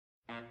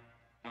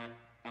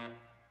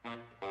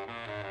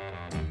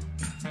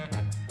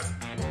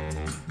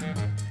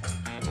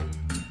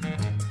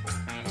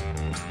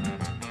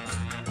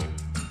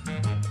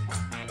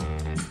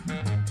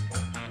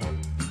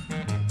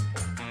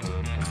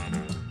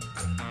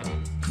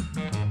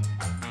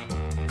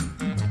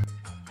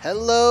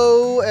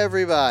Hello,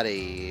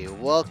 everybody.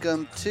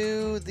 Welcome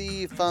to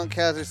the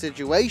Funkhouser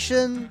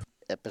Situation,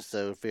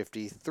 episode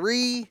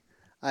 53.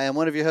 I am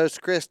one of your hosts,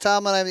 Chris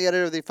Tomlin. I'm the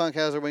editor of the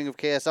Funkhouser wing of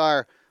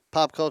KSR,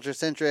 pop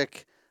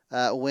culture-centric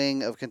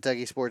wing of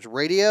Kentucky Sports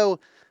Radio.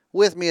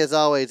 With me, as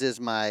always,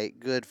 is my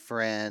good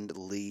friend,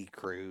 Lee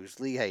Cruse.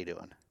 Lee, how you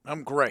doing?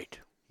 I'm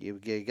great. You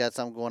got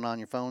something going on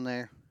your phone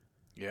there?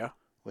 Yeah.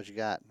 What you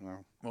got?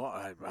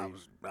 Well,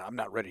 I'm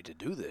not ready to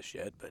do this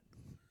yet, but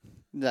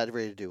Not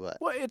ready to do what?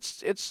 well,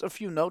 it's a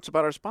few notes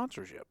about our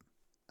sponsorship.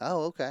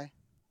 Oh, okay.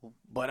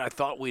 But I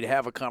thought we'd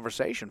have a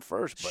conversation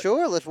first. But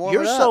Sure, let's warm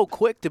you're it up. so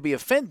quick to be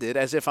offended,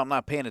 as if I'm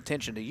not paying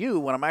attention to you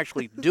when I'm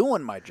actually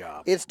doing my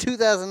job. It's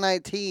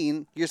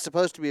 2019. You're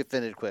supposed to be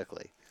offended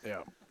quickly. Yeah.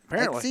 I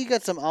Apparently. see you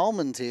got some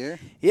almonds here.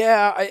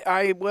 Yeah,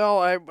 I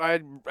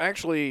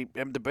actually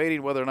am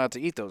debating whether or not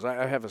to eat those.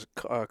 I have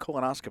a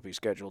colonoscopy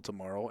scheduled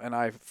tomorrow, and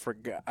I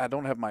forgot. I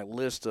don't have my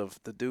list of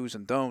the do's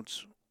and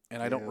don'ts,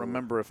 and I don't Ew.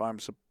 remember if I'm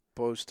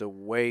supposed to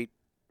wait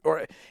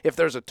or if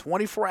there's a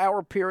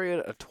 24-hour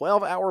period, a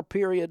 12-hour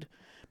period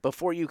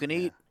before you can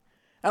eat.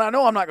 And I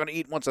know I'm not going to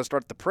eat once I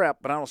start the prep,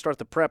 but I don't start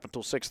the prep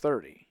until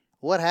 6:30.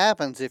 What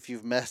happens if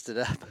you've messed it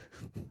up?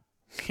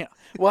 Yeah.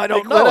 Well, I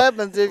don't know. What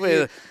happens if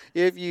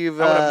you've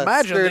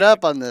screwed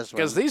up on this one?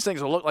 Because these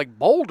things will look like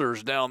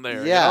boulders down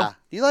there. Yeah. You know?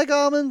 Do you like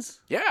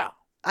almonds? Yeah.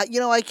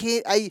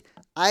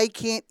 I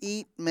can't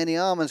eat many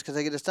almonds because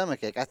I get a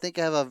stomachache. I think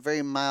I have a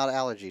very mild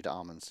allergy to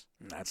almonds.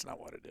 That's not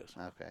what it is.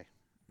 Okay.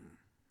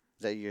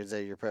 Is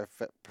that your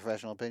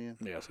professional opinion?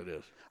 Yes, it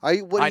is.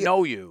 I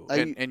know you,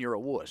 and you're a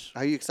wuss.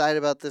 Are you excited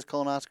about this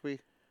colonoscopy?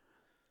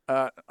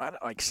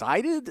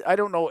 Excited? I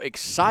don't know.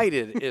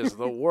 Excited is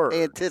the word.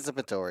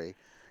 Anticipatory.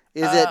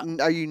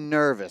 Are you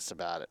nervous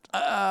about it?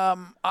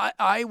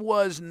 I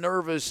was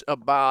nervous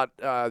about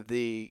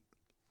the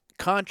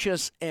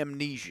conscious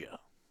amnesia.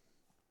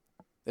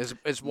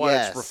 Is what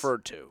Yes. it's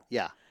referred to.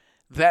 Yeah.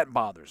 That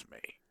bothers me.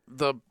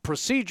 The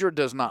procedure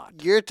does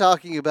not. You're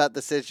talking about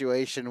the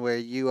situation where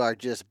you are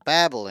just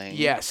babbling.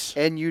 Yes.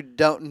 And you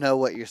don't know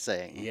what you're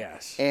saying.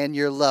 Yes. And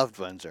your loved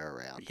ones are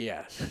around.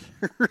 Yes.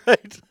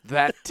 Right.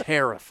 That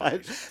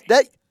terrifies me.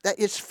 That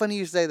it's funny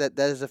you say that.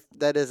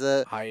 That is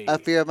a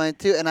fear of mine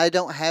too. And I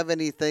don't have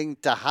anything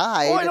to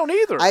hide. Oh, I don't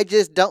either. I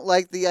just don't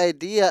like the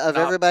idea of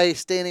No. everybody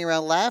standing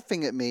around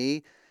laughing at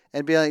me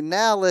and be like,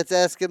 now let's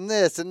ask him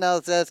this and now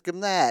let's ask him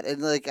that.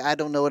 And like, I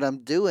don't know what I'm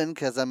doing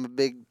because I'm a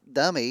big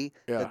dummy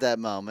at that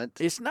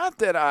moment. It's not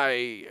that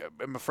I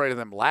am afraid of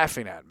them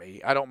laughing at me.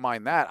 I don't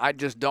mind that. I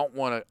just don't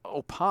want to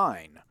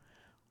opine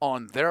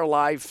on their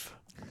life,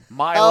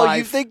 my life.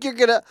 You think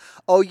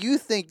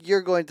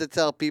you're going to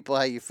tell people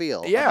how you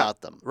feel about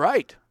them.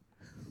 Right.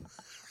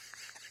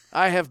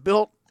 I have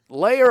built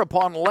layer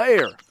upon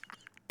layer.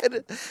 And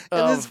this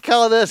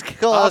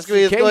colonoscopy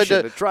is going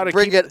to try to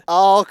bring keep it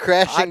all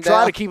crashing down. I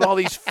try to keep all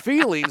these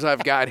feelings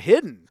I've got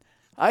hidden.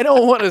 I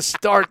don't want to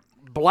start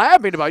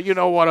blabbing about,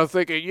 what I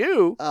think of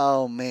you.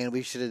 Oh, man,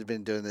 we should have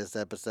been doing this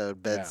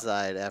episode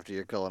bedside after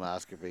your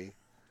colonoscopy.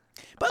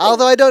 But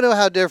although I don't know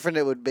how different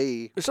it would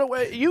be. So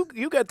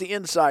you got the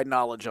inside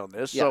knowledge on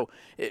this. Yeah.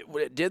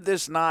 So did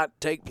this not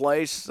take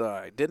place?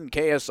 Didn't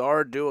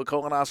KSR do a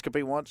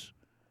colonoscopy once?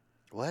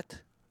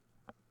 What?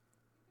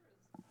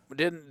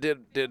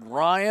 Did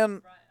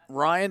Ryan?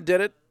 Ryan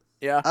did it?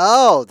 Yeah.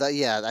 Oh,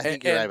 I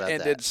think you're right about that.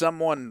 And did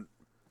someone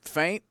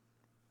faint?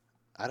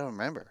 I don't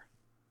remember.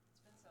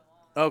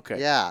 Okay.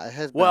 Yeah, it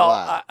has been a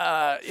while.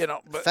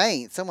 But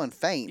faint? Someone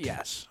faint?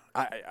 Yes.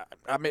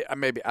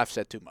 Maybe I've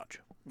said too much.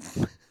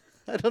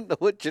 I don't know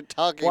what you're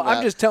talking about. Well,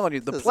 I'm just telling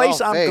you, the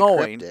place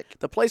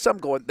I'm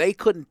going, they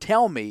couldn't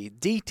tell me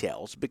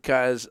details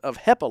because of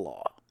HIPAA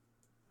law.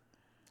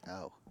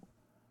 Oh.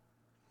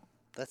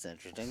 That's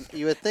interesting.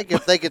 You would think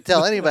if they could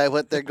tell anybody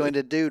what they're going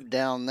to do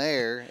down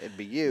there, it'd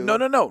be you. No.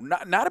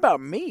 Not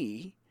about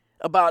me.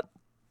 About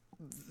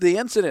the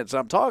incidents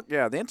I'm talking.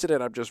 Yeah, the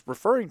incident I'm just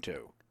referring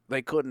to.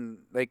 They couldn't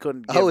give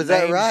Oh, is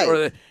that names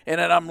right? And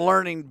then I'm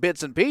learning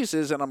bits and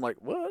pieces, and I'm like,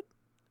 what?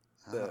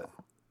 Oh.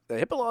 The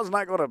HIPAA law is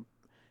not going to.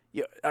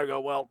 Yeah, I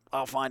go, well,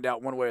 I'll find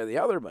out one way or the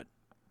other, but.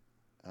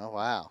 Oh,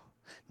 wow.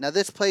 Now,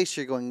 this place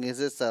you're going, is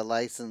this a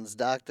licensed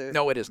doctor?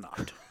 No, it is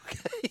not.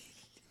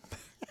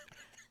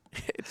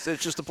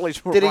 It's just a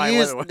place where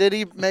Ryan went. Did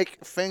he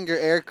make finger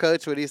air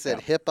quotes when he said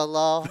HIPAA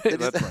law?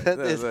 That's right.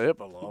 That's a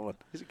HIPAA law.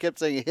 He kept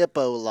saying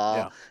hippo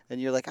law, and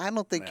you're like, I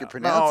don't think you're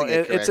pronouncing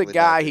it correctly. It's a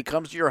guy. Doctor. He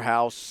comes to your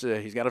house.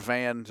 He's got a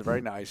van. It's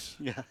very nice.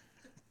 Yeah.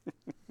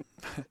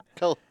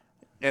 Cool.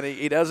 And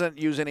he doesn't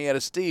use any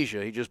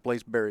anesthesia. He just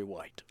plays Barry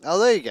White. Oh,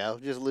 there you go.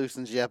 Just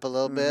loosens you up a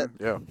little bit.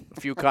 Yeah. A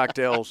few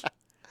cocktails.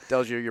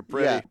 Tells you you're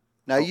pretty. Yeah.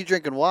 Now, you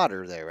drinking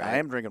water there, right? I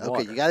am drinking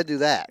water. Okay, you got to do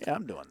that. Yeah,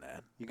 I'm doing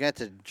that. You got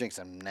to drink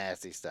some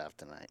nasty stuff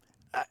tonight.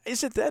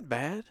 Is it that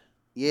bad?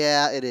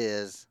 Yeah, it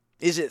is.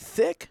 Is it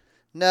thick?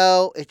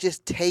 No, it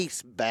just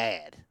tastes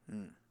bad.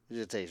 It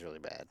just tastes really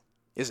bad.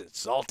 Is it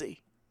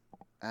salty?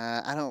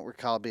 I don't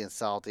recall it being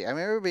salty. I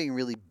remember being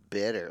really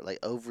bitter, like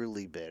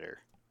overly bitter.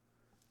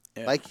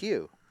 Yeah. Like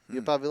you.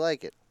 You'd probably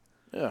like it.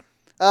 Yeah.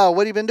 Oh, what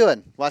have you been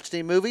doing? Watched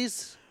any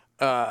movies?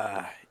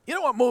 You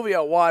know what movie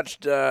I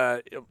watched?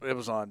 It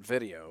was on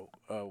video.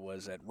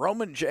 Was at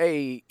Roman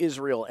J.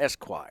 Israel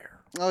Esquire.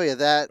 Oh yeah,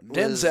 that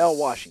Denzel was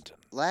Washington.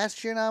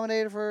 last year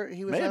nominated for.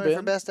 He was May have nominated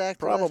for been. Best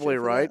Actor. last Probably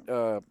year for right.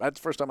 that. That's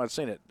the first time I'd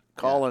seen it.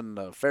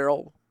 Colin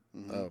Farrell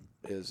Mhm.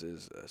 is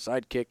his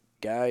sidekick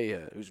guy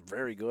who's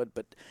very good.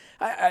 But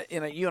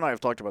you and I have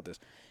talked about this.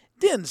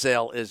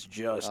 Denzel is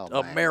just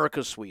Oh, man.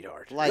 America's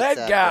sweetheart. Lights That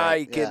out, guy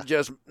right? can Yeah.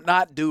 just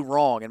not do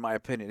wrong, in my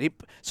opinion.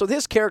 So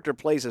this character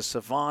plays a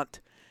savant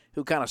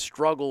who kind of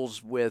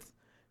struggles with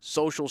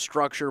social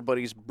structure, but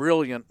he's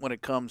brilliant when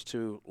it comes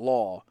to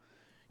law.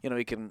 You know,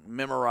 he can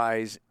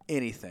memorize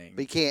anything.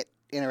 But he can't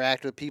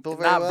interact with people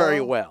very Not well. very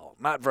well.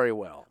 Not very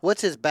well.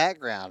 What's his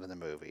background in the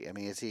movie? I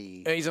mean, is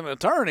he? He's an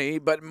attorney,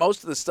 but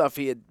most of the stuff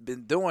he had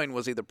been doing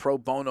was either pro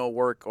bono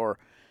work or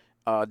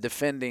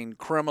defending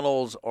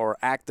criminals or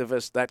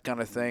activists, that kind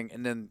of thing.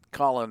 And then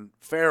Colin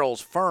Farrell's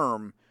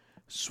firm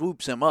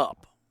swoops him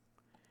up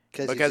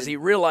because he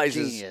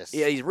realizes, genius.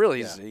 yeah,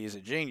 he's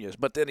a genius.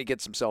 But then he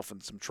gets himself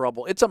in some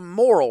trouble. It's a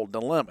moral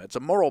dilemma. It's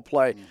a moral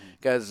play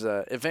because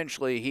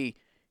eventually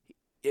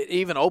it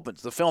even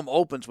opens. The film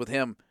opens with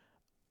him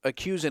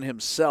accusing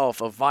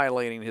himself of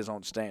violating his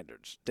own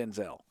standards,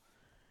 Denzel.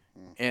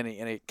 And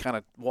it kind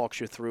of walks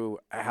you through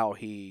how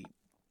he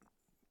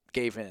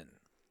gave in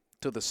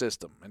to the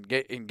system and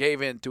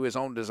gave in to his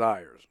own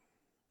desires.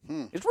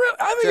 It's real.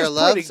 I think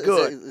it's pretty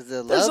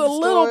good. There's a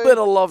little bit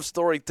of love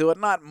story to it,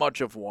 not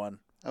much of one.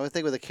 I would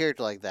think with a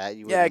character like that,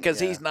 you. Yeah, because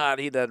he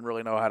doesn't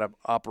really know how to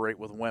operate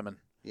with women.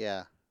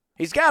 Yeah.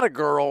 He's got a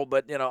girl,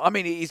 but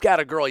he's got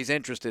a girl he's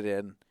interested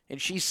in,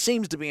 and she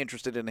seems to be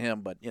interested in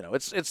him. But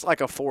it's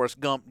like a Forrest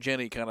Gump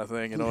Jenny kind of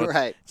thing.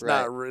 Right.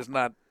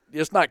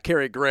 It's not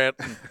Cary Grant.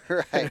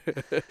 Right.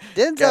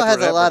 Denzel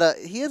has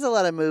a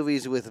lot of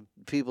movies with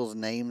people's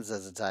names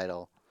as a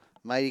title.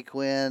 Mighty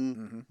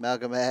Quinn,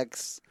 Malcolm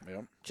X,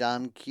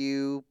 John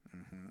Q,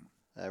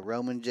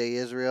 Roman J.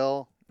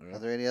 Israel. Are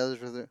there any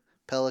others?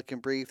 Pelican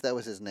Brief. That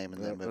was his name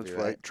in that movie,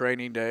 That's right.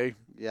 Training Day.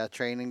 Yeah,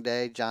 Training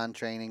Day. John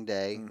Training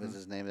Day was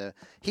his name there.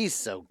 He's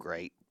so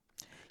great.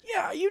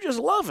 Yeah, you just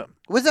love him.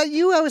 Was that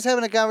you I was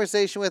having a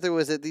conversation with, or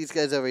was it these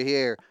guys over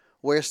here?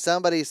 Where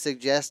somebody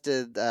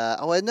suggested,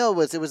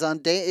 it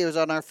was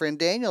on our friend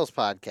Daniel's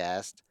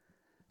podcast.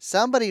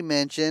 Somebody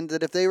mentioned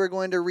that if they were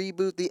going to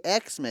reboot the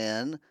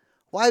X-Men,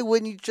 why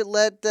wouldn't you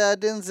let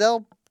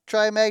Denzel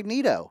try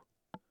Magneto?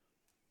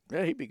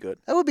 Yeah, he'd be good.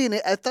 That would be.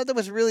 I thought that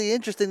was really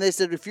interesting. They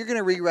said if you're going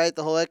to rewrite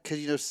the whole,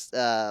 because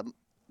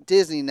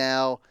Disney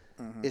now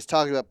is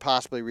talking about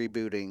possibly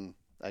rebooting.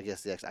 I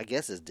guess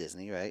it's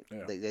Disney, right?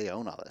 Yeah. They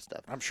own all that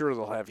stuff. I'm sure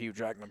they'll have Hugh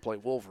Jackman play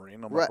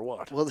Wolverine no matter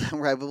what. Well,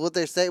 right. But what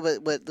they're saying,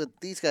 what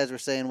these guys were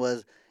saying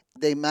was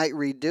they might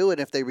redo it.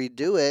 If they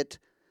redo it,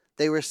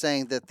 they were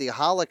saying that the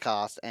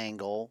Holocaust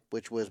angle,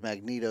 which was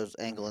Magneto's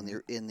angle in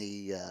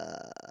the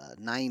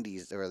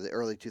 90s or the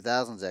early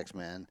 2000s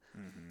X-Men,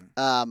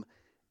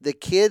 the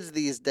kids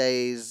these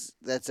days,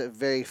 that's a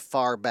very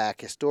far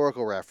back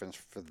historical reference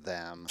for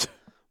them.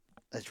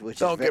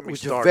 Which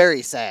is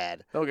very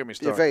sad. Don't get me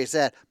started. It's very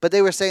sad. But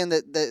they were saying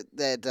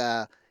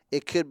that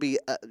it could be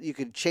you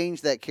could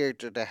change that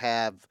character to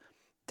have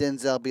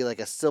Denzel be like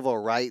a civil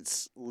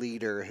rights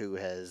leader who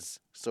has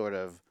sort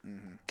of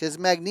because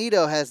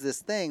Magneto has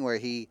this thing where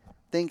he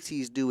thinks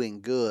he's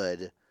doing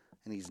good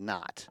and he's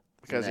not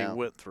because he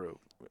went through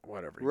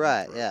whatever.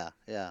 Right?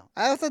 Yeah.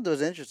 I thought that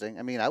was interesting.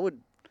 I mean, I would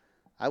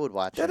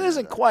watch. That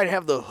doesn't quite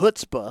have the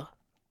chutzpah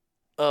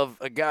of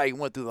a guy who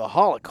went through the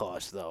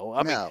Holocaust, though.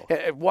 I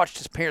mean, watched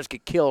his parents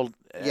get killed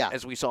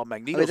as we saw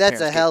Magneto's that's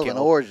parents a hell of get an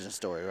killed. origin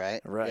story, right?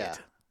 Right.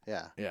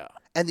 Yeah.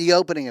 And the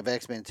opening of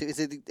X-Men 2, is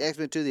it the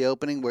X-Men 2, the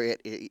opening where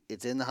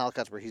it's in the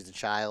Holocaust where he's a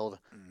child,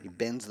 he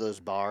bends those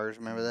bars,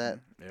 remember that?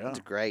 Yeah. It's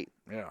great.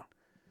 Yeah.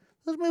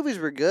 Those movies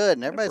were good,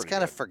 and everybody's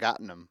kind of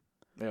forgotten them.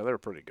 Yeah, they were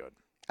pretty good.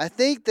 I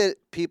think that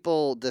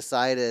people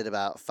decided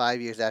about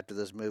 5 years after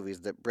those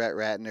movies that Brett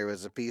Ratner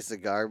was a piece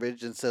of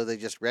garbage, and so they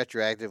just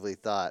retroactively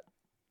thought,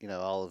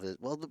 all of it.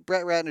 Well,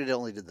 Brett Ratner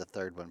only did the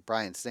third one.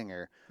 Bryan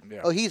Singer. Yeah.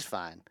 Oh, he's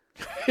fine.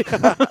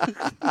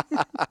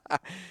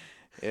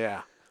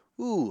 Yeah.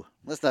 Ooh,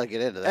 let's not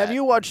get into that. Have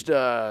you watched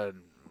that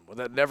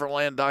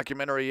Neverland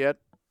documentary yet?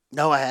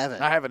 No, I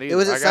haven't. I haven't either. It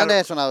was at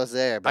Sundance when I was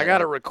there. I got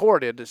it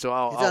recorded, so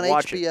I'll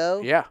watch it. It's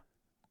on HBO? Yeah.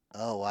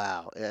 Oh,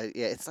 wow.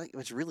 Yeah,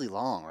 it's really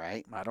long,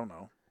 right? I don't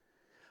know.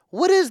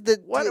 What is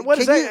the... What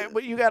is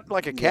that? You got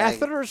like a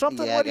catheter or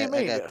something? Yeah, what do you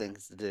mean? I got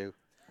things to do.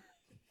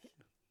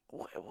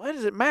 What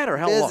does it matter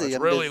how long? It's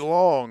really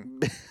long.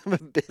 I'm a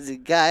busy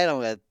guy. I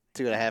don't got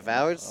 2.5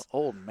 hours.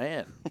 Old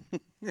man.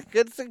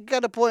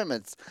 Good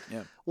appointments.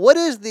 Yeah. What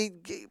is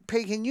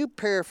can you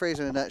paraphrase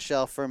in a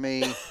nutshell for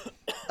me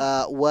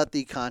what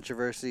the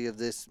controversy of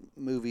this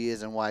movie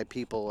is and why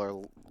people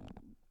are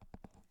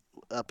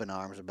up in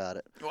arms about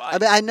it? Well, I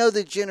mean, I know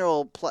the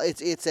general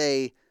it's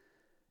a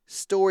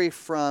story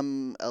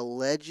from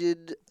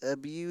alleged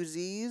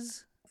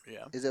abusees.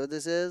 Yeah. Is that what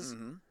this is?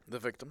 Mm-hmm. The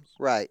victims.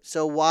 Right.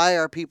 So why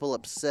are people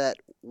upset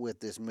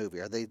with this movie?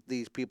 Are they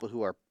these people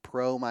who are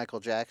pro Michael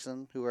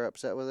Jackson who are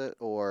upset with it,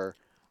 or?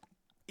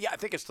 Yeah, I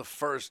think it's the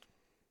first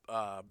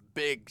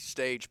big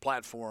stage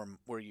platform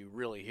where you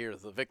really hear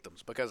the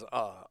victims, because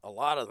a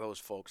lot of those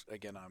folks,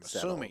 again, I'm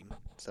assuming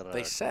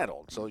they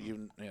settled. So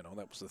you know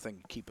that was the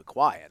thing, keep it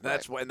quiet.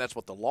 And that's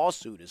what the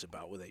lawsuit is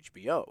about with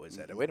HBO. Is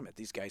that wait a minute,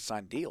 these guys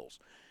signed deals,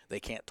 they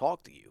can't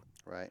talk to you,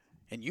 right?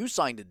 And you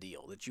signed a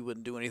deal that you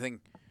wouldn't do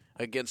anything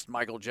against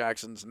Michael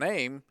Jackson's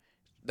name.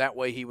 That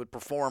way he would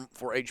perform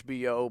for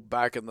HBO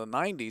back in the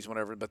 90s,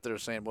 whenever. But they're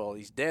saying, well,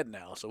 he's dead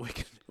now, so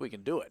we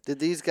can do it. Did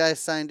these guys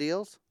sign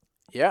deals?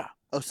 Yeah.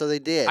 Oh, so they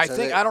did. I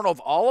don't know if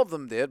all of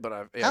them did,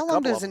 but how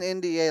long does an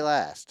NDA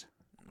last?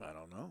 I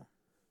don't know.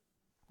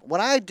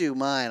 When I do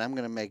mine, I'm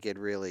going to make it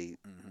really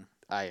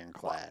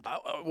ironclad.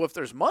 Well, if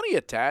there's money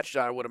attached,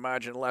 I would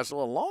imagine it lasts a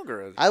little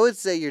longer. I would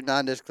say your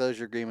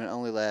non-disclosure agreement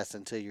only lasts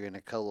until you're in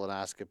a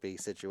colonoscopy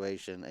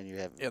situation and you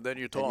have then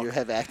you talk. And you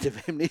have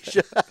active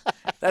amnesia.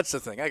 That's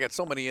the thing. I got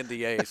so many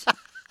NDAs.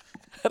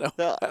 I don't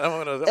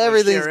want to.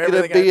 Everything's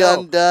going to be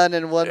undone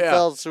in one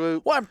fell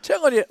swoop. Well, I'm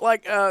telling you,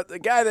 like the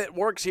guy that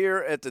works here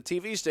at the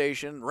TV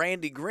station,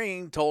 Randy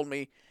Green, told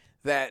me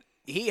that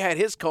he had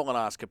his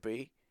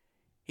colonoscopy.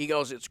 He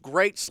goes, it's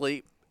great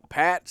sleep.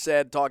 Pat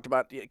talked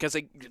about, because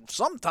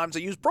sometimes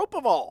they use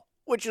propofol,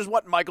 which is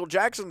what Michael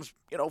Jackson's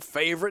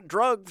favorite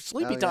drug,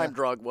 sleepy time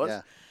drug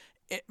was.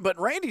 Yeah. But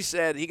Randy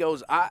said, he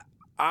goes,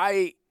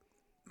 my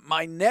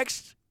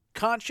next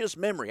conscious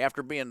memory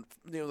after being,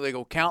 they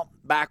go count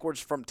backwards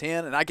from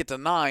 10 and I get to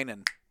 9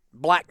 and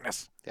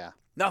blackness. Yeah.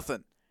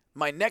 Nothing.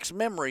 My next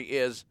memory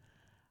is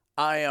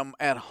I am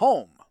at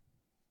home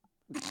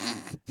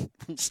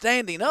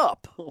standing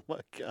up. Oh my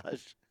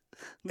gosh.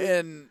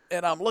 And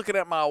I'm looking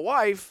at my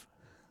wife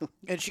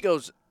and she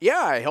goes, yeah,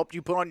 I helped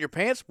you put on your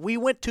pants. We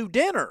went to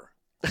dinner.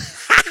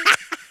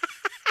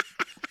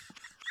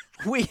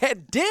 We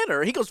had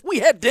dinner. He goes, we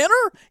had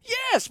dinner?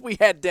 Yes, we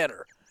had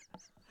dinner.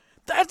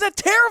 That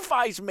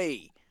terrifies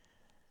me.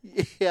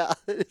 Yeah,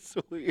 it's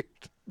weird.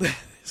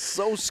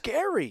 So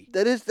scary.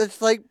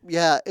 That's like,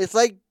 it's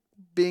like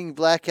being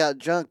blackout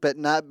drunk, but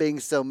not being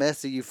so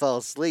messy you fall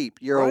asleep.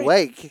 You're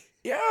awake.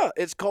 Yeah,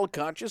 it's called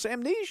conscious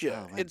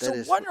amnesia. Oh,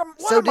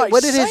 man,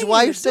 what did his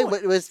wife say?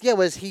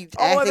 Was he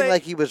acting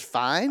like he was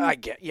fine?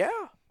 Yeah.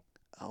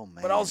 Oh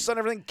man. But all of a sudden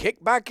everything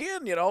kicked back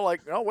in.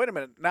 Like, oh wait a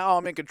minute, now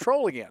I'm in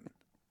control again.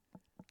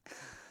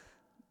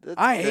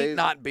 I hate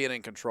not being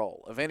in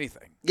control of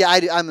anything. Yeah,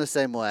 I'm the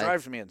same way. It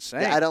drives me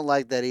insane. Yeah, I don't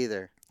like that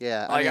either.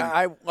 Yeah,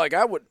 I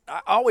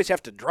always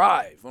have to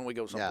drive when we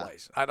go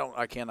someplace. Yeah.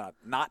 I cannot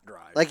not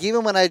drive. Like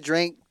even when I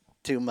drink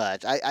too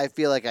much, I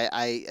feel like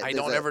I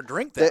don't ever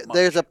drink that much.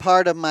 There's a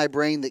part of my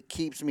brain that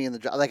keeps me in the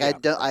drive. Like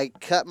I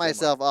cut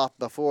myself off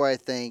before I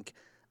think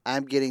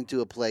I'm getting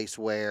to a place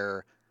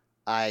where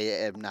I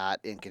am not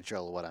in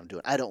control of what I'm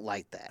doing. I don't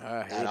like that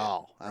at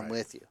all. I'm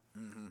with you.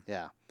 Mm-hmm.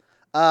 Yeah.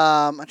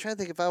 I'm trying to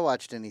think if I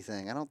watched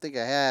anything. I don't think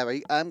I have.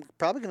 I'm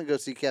probably going to go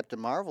see Captain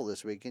Marvel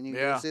this week. Can you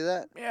go see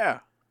that? Yeah.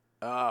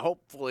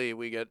 Hopefully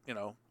we get, and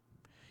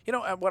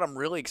what I'm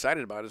really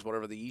excited about is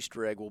whatever the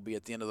Easter egg will be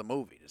at the end of the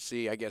movie, to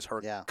see, I guess,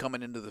 her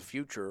coming into the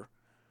future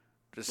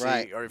to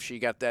see, or if she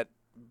got that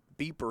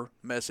beeper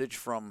message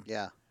from.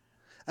 Yeah.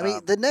 I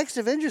mean, the next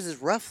Avengers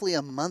is roughly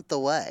a month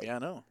away. Yeah, I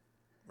know.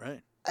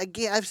 Right.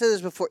 Again, I've said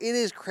this before. It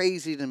is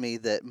crazy to me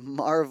that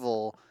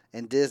Marvel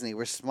and Disney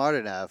were smart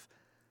enough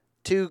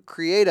to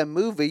create a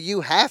movie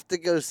you have to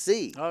go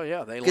see. Oh,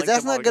 yeah. Because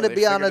that's not going to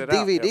be on a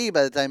DVD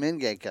by the time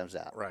Endgame comes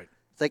out. Right.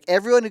 It's like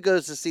everyone who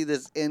goes to see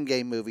this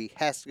Endgame movie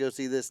has to go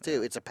see this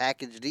too. It's a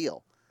package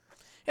deal.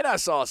 And I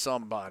saw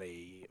some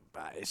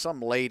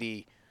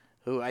lady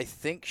who I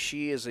think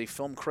she is a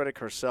film critic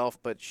herself,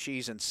 but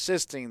she's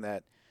insisting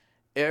that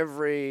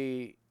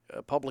every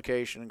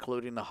publication,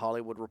 including the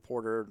Hollywood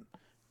Reporter,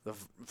 the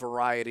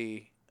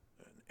Variety,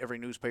 every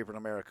newspaper in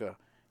America,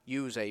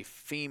 use a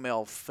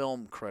female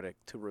film critic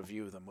to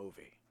review the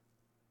movie.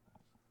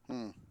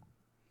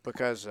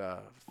 Because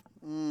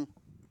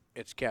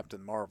it's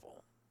Captain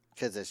Marvel.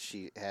 Because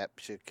she's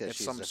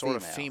some sort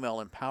of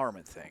female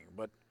empowerment thing.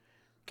 But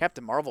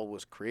Captain Marvel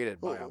was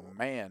created by a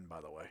man,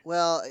 by the way.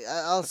 Well,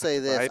 I'll say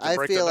this.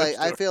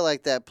 I feel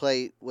like that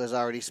plate was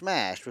already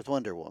smashed with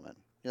Wonder Woman.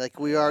 Like,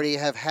 we already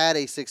have had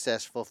a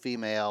successful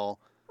female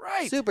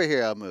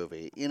superhero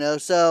movie.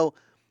 So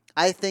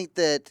I think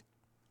that,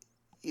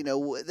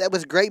 that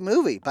was a great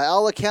movie. By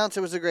all accounts,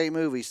 it was a great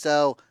movie.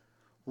 So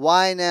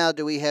why now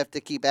do we have to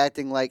keep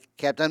acting like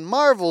Captain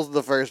Marvel's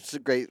the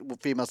first great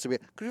female superhero?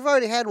 Because we've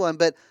already had one,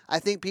 but I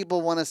think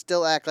people want to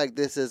still act like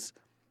this is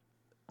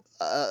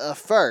a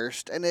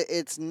first, and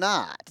it's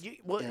not.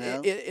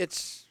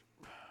 It's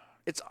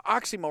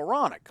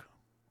oxymoronic.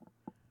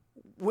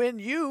 When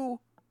you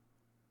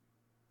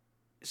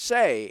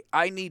say,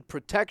 I need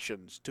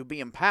protections to be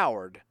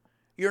empowered,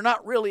 you're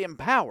not really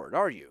empowered,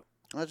 are you?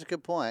 That's a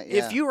good point.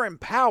 Yeah. If you're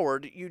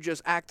empowered, you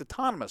just act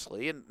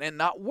autonomously and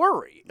not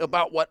worry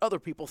about what other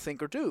people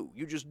think or do.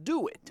 You just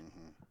do it.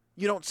 Mm-hmm.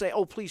 You don't say,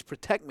 oh, please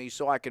protect me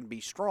so I can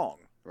be strong.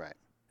 Right.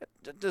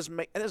 It doesn't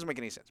make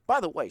any sense. By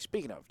the way,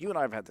 speaking of, you and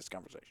I have had this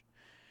conversation.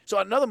 So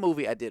another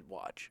movie I did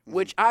watch,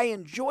 which I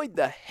enjoyed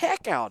the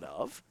heck out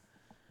of,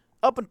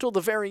 up until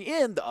the very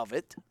end of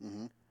it,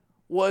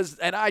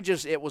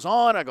 it was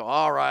on. I go,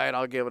 all right,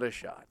 I'll give it a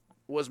shot.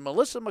 Was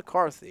Melissa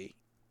McCarthy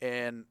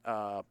in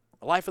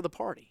Life of the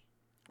Party?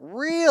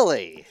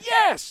 Really?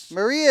 Yes.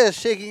 Maria is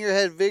shaking her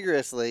head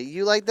vigorously.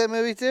 You like that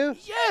movie too?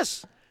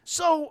 Yes.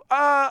 So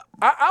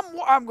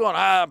I'm going.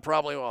 I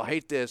probably will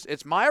hate this.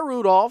 It's Maya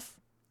Rudolph.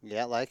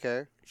 Yeah, like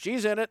her.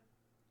 She's in it.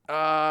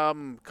 A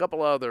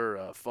couple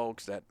other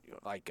folks that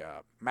like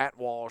Matt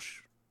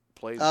Walsh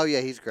plays. Oh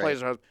yeah, he's great.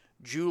 Plays her husband.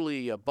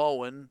 Julie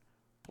Bowen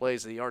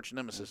plays the arch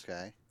nemesis.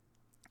 Okay.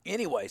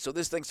 Anyway, so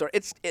this thing started.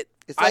 It's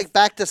like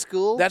Back to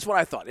School. That's what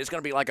I thought. It's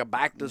going to be like a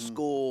back to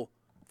school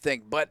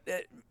thing, but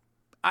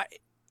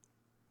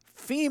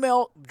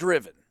female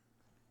driven.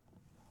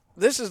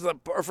 This is the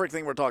perfect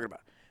thing we're talking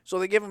about. So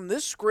they give them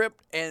this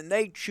script and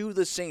they chew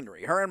the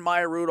scenery. Her and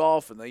Maya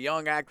Rudolph and the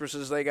young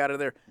actresses they got in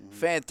there,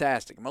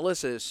 fantastic.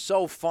 Melissa is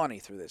so funny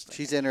through this thing.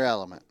 She's in her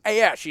element.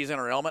 Yeah, she's in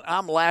her element.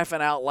 I'm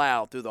laughing out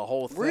loud through the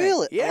whole thing.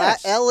 Really?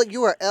 Yes.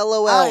 You are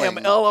LOLing. I am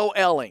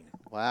LOLing.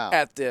 Wow.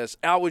 At this.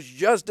 I was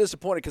just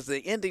disappointed because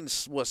the ending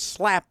was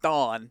slapped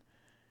on,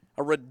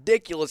 a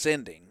ridiculous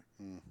ending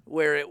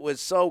where it was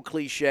so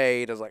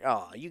cliched. I was like,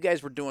 oh, you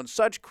guys were doing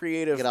such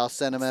creative. Get all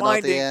sentimental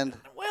at the end.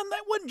 Well,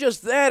 that wasn't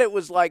just that. It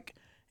was like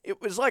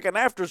an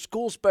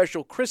after-school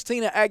special.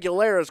 Christina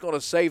Aguilera is going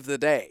to save the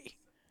day.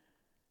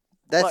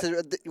 That's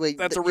a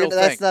real thing.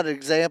 That's not an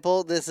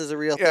example. This is a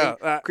real thing.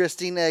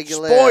 Christina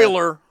Aguilera.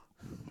 Spoiler.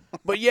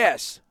 But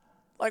yes.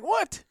 Like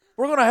what?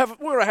 We're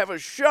gonna have a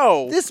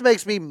show. This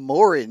makes me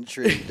more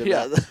intrigued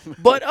about them.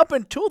 But up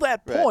until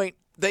that point,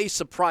 they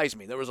surprised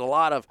me. There was a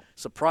lot of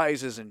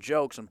surprises and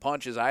jokes and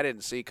punches I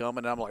didn't see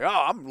coming. And I'm like,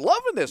 oh, I'm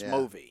loving this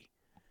movie.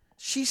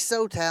 She's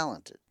so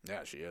talented.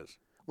 Yeah, she is.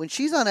 When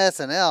she's on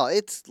SNL,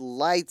 it's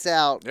lights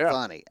out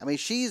funny. I mean,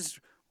 she's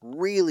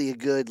really a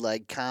good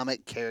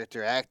comic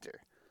character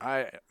actor.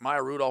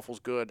 Maya Rudolph was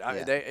good.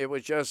 It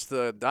was just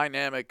the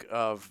dynamic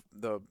of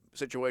the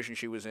situation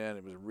she was in.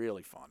 It was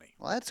really funny.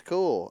 Well, that's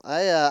cool.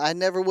 I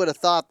never would have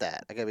thought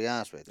that. I gotta be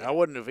honest with you. I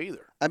wouldn't have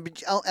either.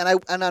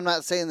 And I'm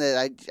not saying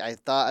that I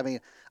thought. I mean,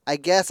 I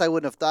guess I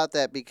wouldn't have thought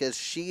that because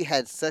she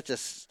had such a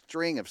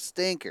string of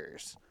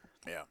stinkers.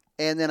 Yeah.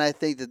 And then I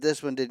think that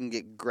this one didn't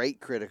get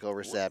great critical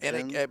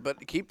reception.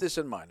 But keep this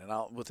in mind,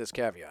 and with this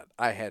caveat,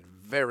 I had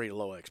very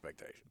low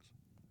expectations.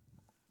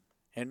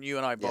 And you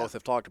and I both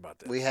have talked about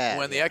this. We have.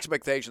 When the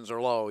expectations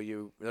are low,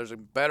 there's a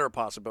better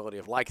possibility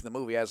of liking the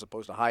movie as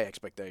opposed to high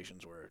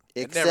expectations where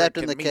except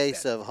in the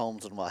case of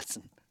Holmes and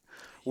Watson,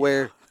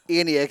 where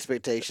any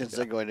expectations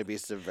are going to be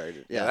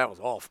subverted. Yeah, that was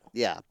awful.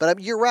 Yeah, but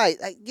you're right.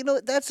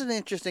 That's an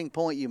interesting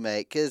point you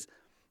make because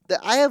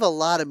I have a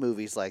lot of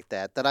movies like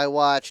that I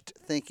watched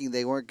thinking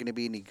they weren't going to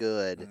be any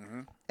good,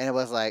 and it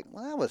was like,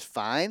 well, that was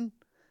fine.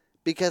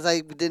 Because I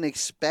didn't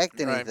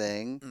expect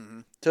anything. Right. Mm-hmm.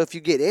 So if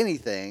you get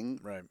anything,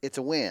 it's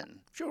a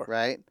win. Sure.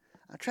 Right?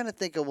 I'm trying to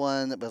think of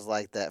one that was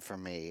like that for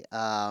me.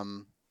 I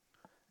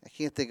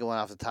can't think of one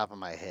off the top of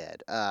my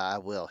head. I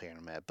will here in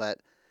a minute. But,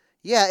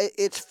 yeah,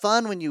 it's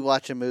fun when you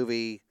watch a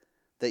movie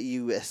that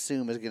you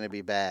assume is going to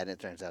be bad and it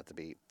turns out to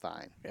be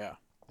fine.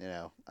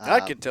 Yeah. I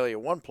can tell you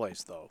one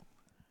place, though,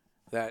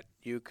 that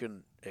you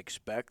can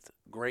expect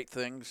great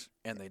things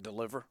and they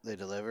deliver. They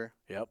deliver?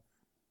 Yep.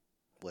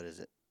 What is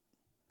it?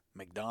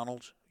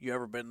 McDonald's. You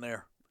ever been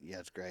there? Yeah,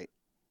 it's great.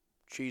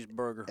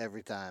 Cheeseburger.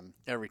 Every time.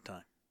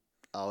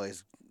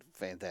 Always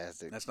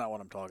fantastic. That's not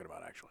what I'm talking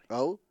about, actually.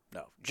 Oh?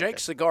 No.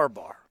 Jake's Cigar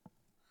Bar.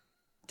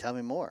 Tell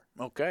me more.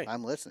 Okay.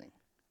 I'm listening.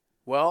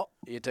 Well,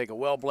 you take a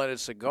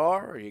well-blended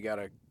cigar, or you got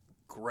a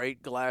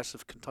great glass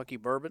of Kentucky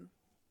bourbon,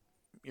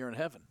 you're in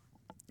heaven.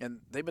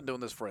 And they've been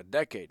doing this for a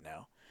decade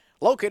now.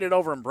 Located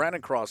over in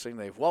Brandon Crossing,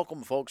 they've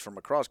welcomed folks from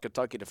across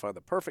Kentucky to find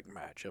the perfect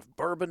match of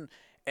bourbon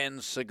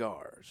and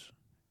cigars.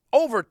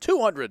 Over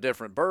 200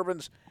 different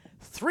bourbons,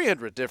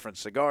 300 different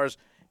cigars.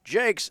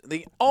 Jake's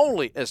the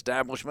only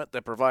establishment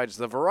that provides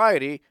the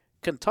variety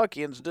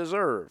Kentuckians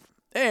deserve.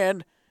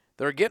 And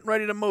they're getting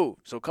ready to move.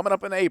 So coming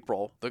up in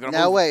April, they're going to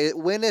move. Now, wait.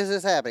 When is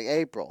this happening?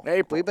 April.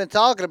 We've been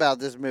talking about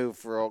this move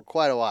for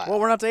quite a while. Well,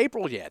 we're not to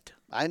April yet.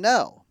 I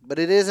know, but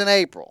it is in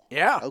April.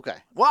 Yeah. Okay.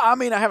 Well, I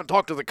mean, I haven't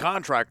talked to the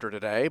contractor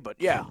today, but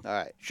yeah. All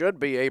right. Should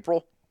be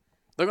April.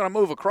 They're going to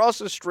move across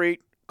the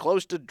street,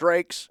 close to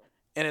Drake's.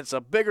 And it's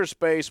a bigger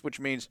space, which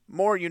means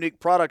more unique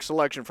product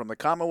selection from the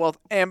Commonwealth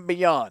and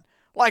beyond.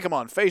 Like them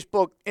on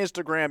Facebook,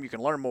 Instagram. You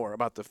can learn more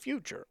about the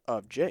future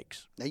of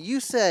Jake's. Now, you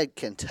said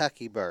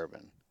Kentucky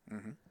bourbon.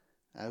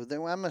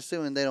 Mm-hmm. I'm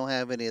assuming they don't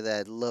have any of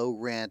that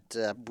low-rent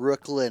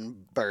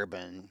Brooklyn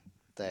bourbon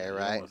there,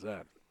 right? What's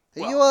that?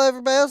 Well,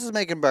 everybody else is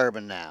making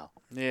bourbon now.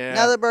 Yeah.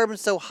 Now that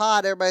bourbon's so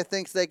hot, everybody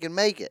thinks they can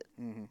make it.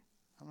 Mm-hmm.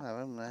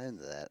 I'm not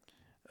into that.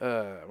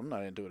 I'm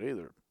not into it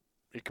either.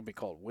 It could be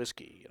called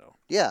whiskey,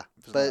 Yeah,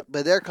 but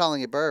they're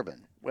calling it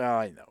bourbon. Well,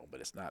 I know, but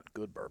it's not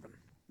good bourbon.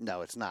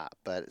 No, it's not.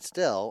 But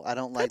still, I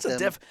don't like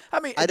them. I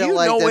don't do you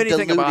like know them anything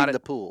diluting about it?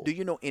 the pool. Do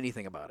you know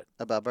anything about it?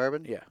 About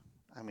bourbon? Yeah.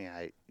 I mean,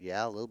 a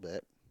little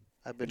bit.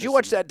 Did you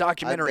watch that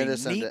documentary, I've been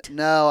to some Neat?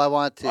 No, I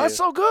want to. Oh, that's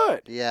so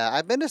good. Yeah,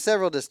 I've been to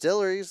several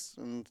distilleries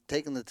and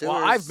taken the tours.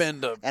 Well, I've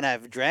been to and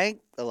I've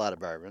drank a lot of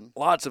bourbon.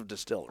 lots of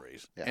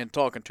distilleries Yeah. and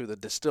talking to the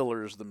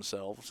distillers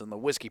themselves and the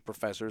whiskey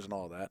professors and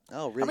all that.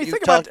 Oh, really? I mean, You've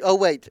think about oh,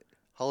 wait.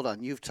 Hold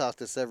on. You've talked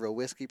to several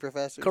whiskey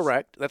professors?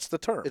 Correct. That's the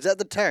term. Is that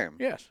the term?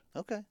 Yes.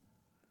 Okay.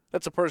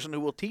 That's a person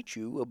who will teach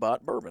you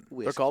about bourbon.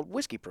 Whiskey. They're called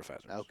whiskey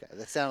professors. Okay.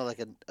 That sounded like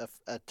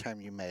a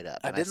term you made up.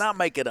 I did not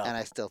make it up. And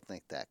I still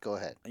think that. Go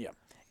ahead. Yeah.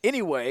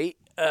 Anyway,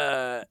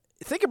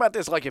 think about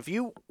this. Like if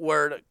you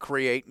were to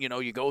create,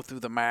 you go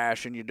through the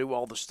mash and you do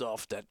all the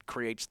stuff that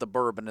creates the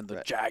bourbon in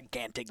the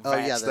gigantic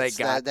vats they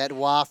got. That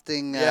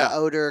wafting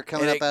odor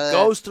coming and up out of it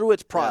there. goes through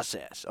its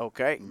process,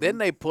 okay? Mm-hmm. Then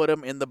they put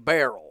them in the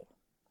barrel,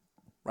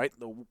 right?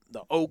 The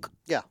oak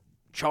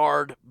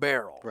charred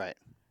barrel. Right.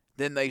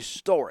 Then they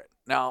store it.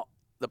 Now,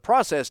 the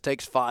process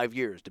takes 5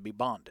 years to be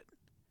bonded.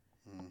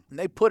 And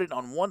they put it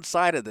on one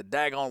side of the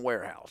daggone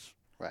warehouse.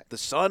 Right. The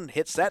sun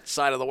hits that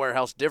side of the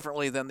warehouse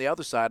differently than the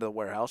other side of the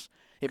warehouse.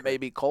 It may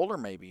be colder,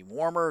 maybe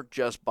warmer,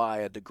 just by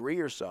a degree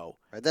or so.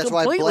 Right. That's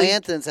why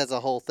Blanton's has a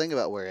whole thing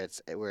about where it's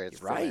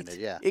fermented.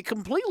 Yeah. It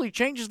completely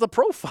changes the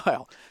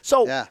profile.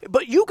 So, Yeah.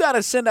 but you got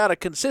to send out a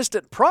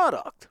consistent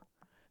product.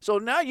 So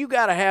now you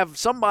got to have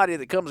somebody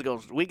that comes and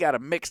goes, we got to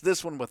mix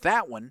this one with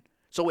that one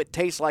so it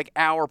tastes like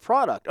our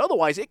product.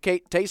 Otherwise, it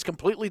tastes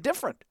completely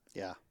different.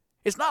 Yeah.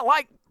 It's not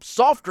like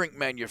soft drink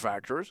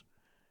manufacturers.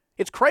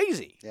 It's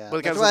crazy. Yeah.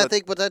 Because That's why of I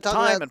think was I talking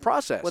time about, and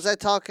process. Was I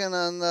talking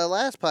on the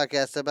last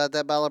podcast about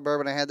that bottle of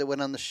bourbon I had that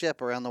went on the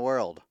ship around the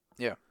world?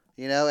 Yeah.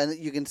 And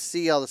you can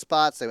see all the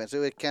spots they went.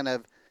 So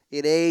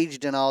it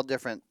aged in all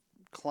different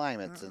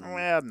climates. And,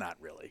 well, not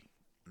really.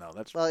 No,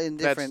 that's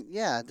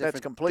that's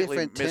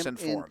completely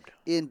misinformed.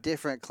 In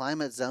different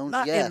climate zones,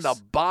 Not yes. in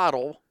the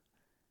bottle.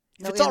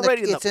 No, It's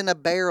already it's in a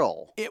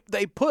barrel.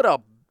 They put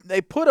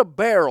a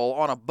barrel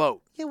on a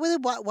boat. Yeah,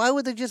 why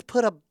would they just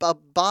put a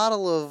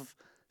bottle of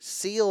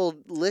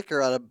sealed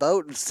liquor on a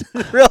boat and send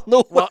it around the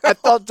world? Well, I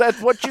thought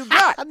that's what you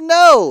got.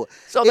 No.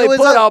 So they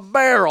put a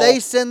barrel. They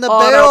send the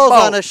on barrels a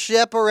on a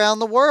ship around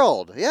the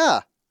world.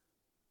 Yeah.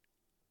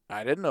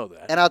 I didn't know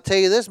that. And I'll tell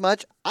you this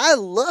much: I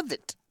love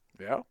it.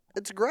 Yeah.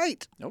 It's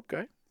great.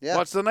 Okay. Yeah.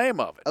 What's the name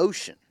of it?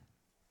 Ocean.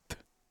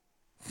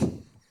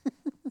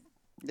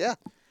 Yeah.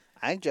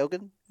 I ain't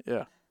joking.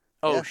 Yeah.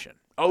 Ocean.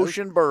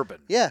 Ocean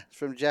bourbon. Yeah, it's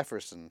from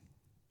Jefferson.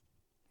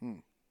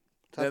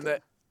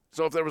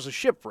 So if there was a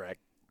shipwreck,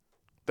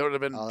 there would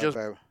have been just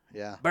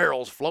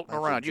barrels floating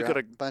around. You could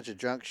have bunch of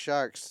drunk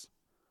sharks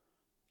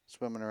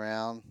swimming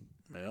around,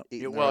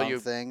 eating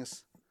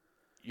things.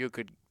 You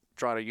could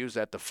try to use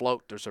that to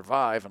float to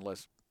survive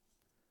unless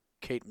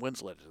Kate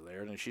Winslet is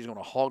there, and she's going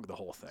to hog the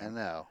whole thing. I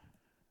know.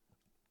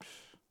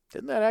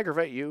 Didn't that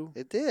aggravate you?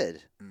 It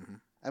did. Mm-hmm.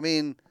 I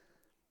mean,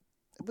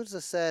 it was a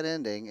sad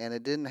ending, and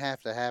it didn't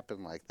have to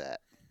happen like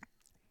that.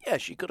 Yeah,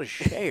 she could have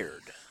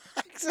shared.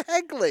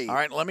 Exactly. All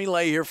right, let me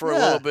lay here for a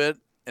little bit,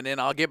 and then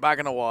I'll get back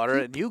in the water,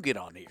 and you get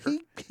on here.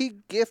 He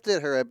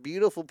gifted her a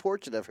beautiful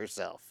portrait of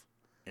herself.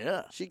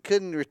 Yeah. She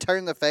couldn't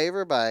return the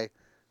favor by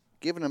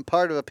giving him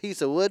part of a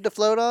piece of wood to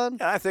float on?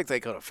 Yeah, I think they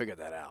could have figured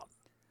that out.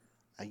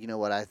 You know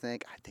what I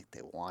think? I think they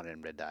wanted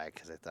him to die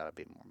because they thought it'd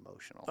be more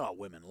emotional. Oh,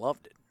 women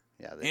loved it.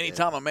 Yeah.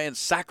 Anytime a man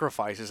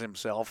sacrifices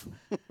himself,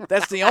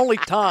 that's the only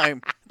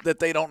time that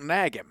they don't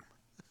nag him.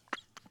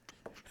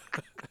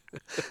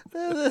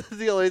 That's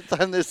the only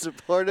time they're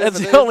supportive. That's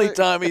the only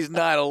time he's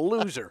not a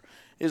loser,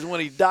 is when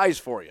he dies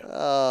for you.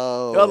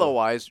 Oh.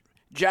 Otherwise,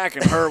 Jack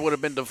and her would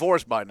have been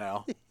divorced by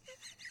now.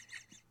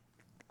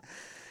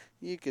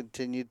 You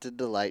continue to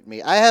delight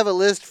me. I have a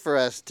list for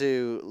us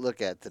to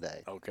look at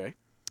today. Okay.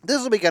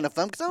 This will be kind of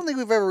fun because I don't think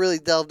we've ever really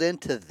delved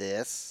into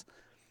this.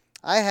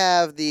 I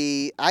have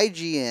the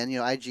IGN.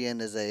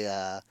 IGN is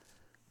a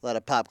lot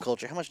of pop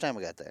culture. How much time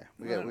we got there?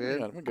 We're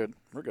good.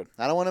 We're good.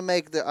 I don't want to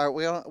make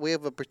we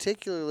have a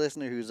particular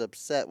listener who's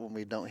upset when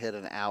we don't hit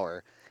an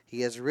hour. He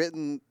has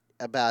written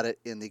about it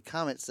in the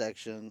comment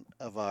section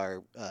of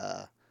our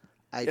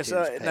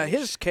iTunes page. Now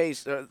his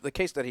case, the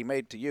case that he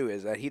made to you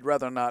is that he'd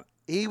rather not.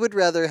 He would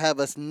rather have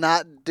us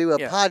not do a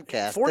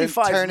podcast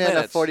 45 than turn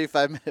minutes. in a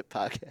 45-minute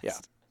podcast. Yeah.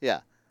 Yeah.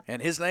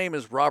 And his name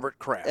is Robert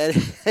Kraft. And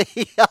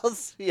he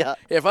also, yeah.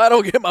 If I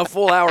don't get my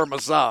full hour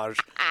massage,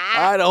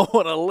 I don't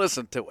want to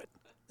listen to it.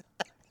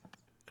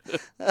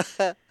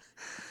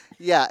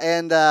 Yeah,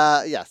 and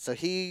so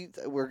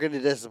we're going to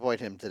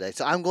disappoint him today.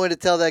 So I'm going to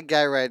tell that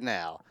guy right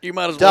now. You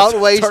might as well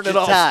don't waste turn it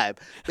your off. time.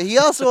 But he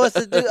also wants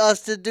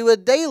us to do a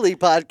daily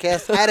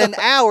podcast at an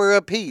hour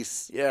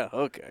apiece. Yeah,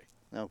 okay.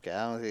 Okay,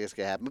 I don't think it's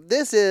going to happen. But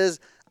this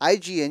is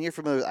IGN. You're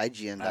familiar with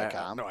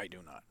IGN.com? No, I do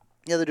not.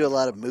 Yeah, they do a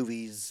lot of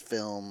movies,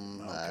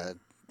 film,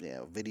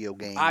 video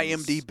games.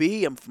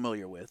 IMDb I'm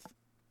familiar with.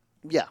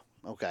 Yeah,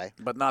 okay.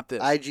 But not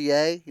this.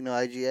 IGA? You know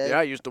IGA? Yeah,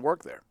 I used to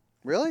work there.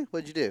 Really?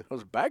 What'd you do? I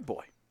was a bag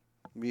boy.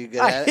 Were you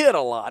good I at it? hid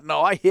a lot.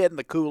 No, I hid in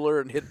the cooler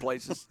and hid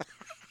places.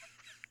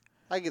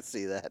 I could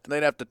see that. And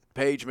they'd have to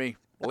page me.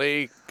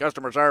 Lee,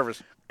 customer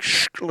service.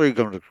 Lee,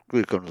 come to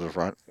the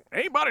front.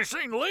 Anybody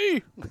seen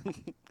Lee?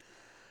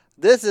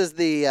 This is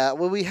the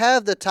we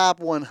have the top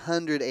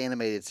 100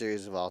 animated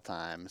series of all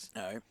times.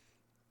 All right.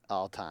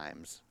 All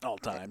times. All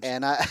times.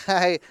 And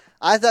I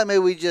thought maybe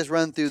we just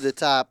run through the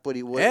top.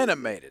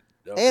 Animated.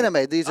 Okay.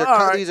 Animated. These are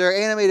All right. these are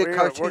animated We're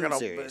cartoon gonna,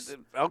 series.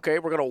 Okay,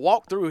 we're gonna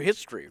walk through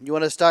history. You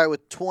want to start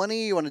with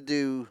 20? You want to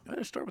do?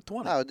 Let's start with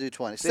 20. I would do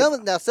 20.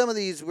 Some of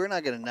these we're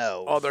not going to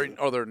know. Oh,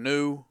 they're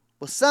new.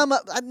 Well, some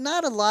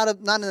not a lot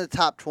of not in the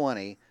top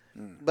 20,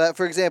 but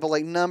for example,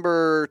 like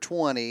number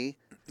 20.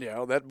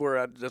 Yeah,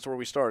 that's where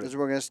we started. This is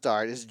where we're going to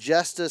start. Is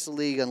Justice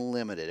League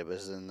Unlimited. It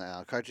was in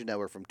Cartoon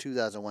Network from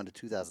 2001 to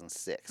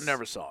 2006.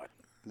 Never saw it.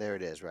 There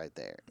it is, right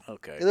there.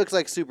 Okay. It looks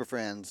like Super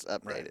Friends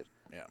updated. Right.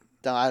 Yeah.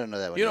 I don't know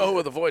that one. You know either.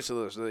 who the voice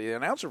of the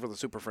announcer for the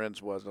Super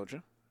Friends was, don't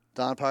you?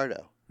 Don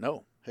Pardo.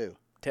 No. Who?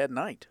 Ted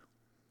Knight.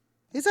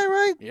 Is that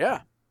right?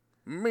 Yeah.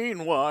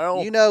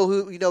 Meanwhile, You know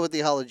what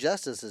the Hall of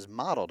Justice is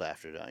modeled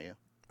after, don't you?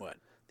 what?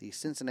 The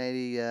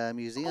Cincinnati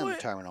Museum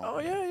Terminal. Oh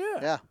yeah.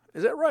 Yeah.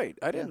 Is that right?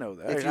 I didn't know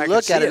that. If I you can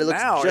look see at it, it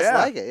looks now, just yeah.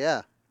 like it.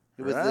 Yeah.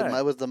 It was Right.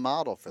 it was the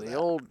model for the that.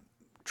 old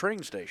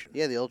train station.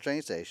 Yeah, the old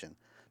train station.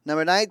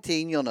 Number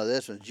 19, you'll know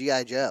this one,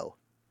 G.I. Joe.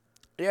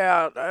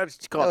 Yeah, I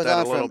just That caught was that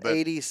on a little from bit.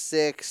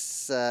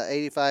 86,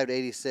 85 to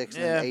 86,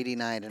 and then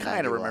 89 to 91.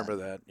 Kind of remember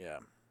that. Yeah.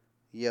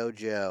 Yo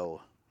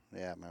Joe.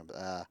 Yeah, I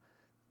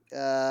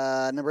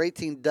remember. Number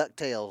 18,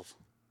 DuckTales.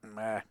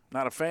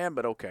 Not a fan,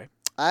 but okay.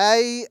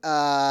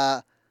 I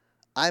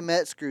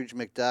met Scrooge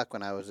McDuck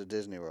when I was at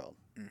Disney World.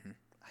 Mm-hmm.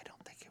 I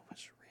don't think it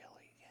was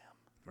really him.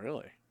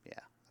 Really? Yeah,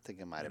 I think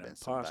it might have been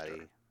imposter.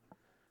 somebody.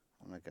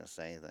 I'm not going to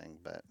say anything,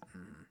 but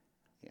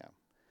yeah.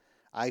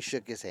 I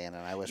shook his hand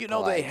and I was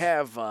polite. They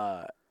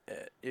have,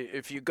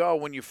 if you go,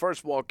 when you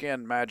first walk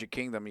in Magic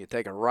Kingdom, you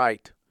take a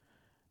right,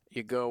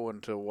 you go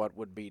into what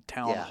would be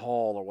Town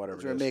Hall or whatever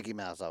That's it where is. Mickey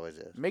Mouse always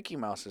is. Mickey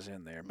Mouse is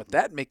in there, but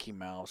that Mickey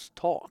Mouse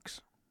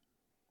talks.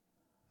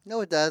 No,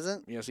 it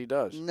doesn't. Yes, he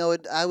does. No,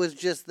 I was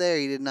just there.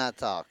 He did not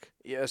talk.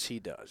 Yes, he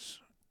does.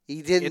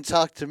 He didn't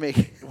talk to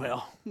me.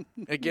 Well,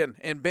 again,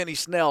 and Benny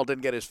Snell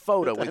didn't get his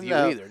photo with you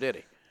either, did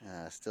he?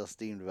 Still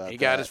steamed about that. He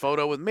got his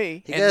photo with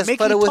me. He and got his Mickey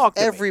photo with talked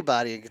to me.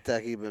 everybody in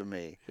Kentucky but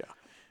me. Yeah.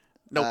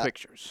 No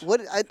pictures.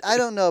 What I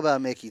don't know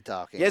about Mickey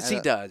talking. Yes, he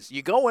does.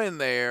 You go in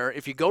there.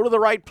 If you go to the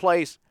right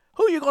place,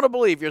 who are you going to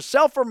believe,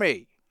 yourself or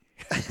me?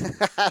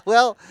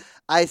 Well,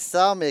 I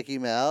saw Mickey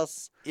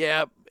Mouse.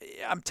 Yeah,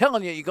 I'm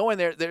telling you, you go in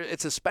there.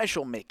 It's a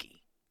special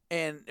Mickey,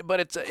 but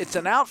it's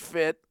an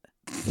outfit.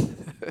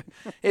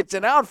 It's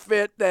an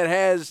outfit that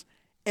has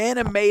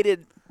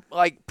animated,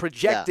 like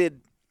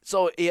projected,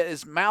 so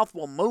his mouth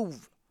will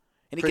move,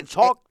 and he can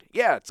talk.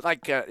 Yeah, it's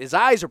like his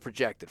eyes are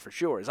projected for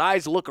sure. His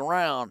eyes look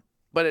around,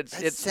 but it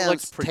sounds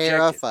looks projected.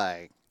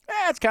 terrifying.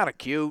 Yeah, it's kind of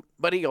cute,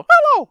 but he goes,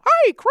 "Hello,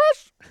 hey,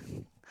 Chris,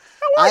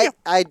 how are you?"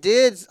 I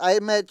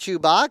met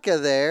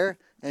Chewbacca there,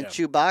 and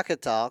Chewbacca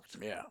talked.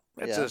 Yeah,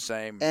 it's the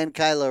same. And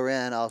Kylo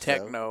Ren also.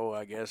 Techno,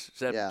 I guess.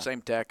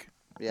 Same tech.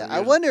 Yeah, I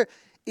wonder,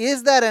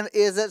 is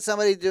that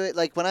somebody doing,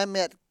 like when I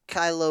met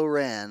Kylo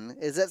Ren,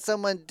 is that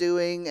someone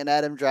doing an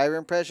Adam Driver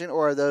impression,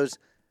 or are those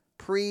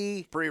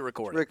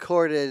pre-recorded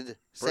sounds?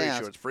 Pretty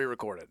sure it's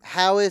pre-recorded.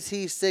 How is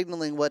he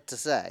signaling what to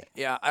say?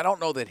 Yeah, I don't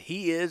know that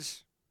he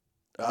is.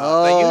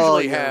 Oh, they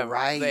usually you're have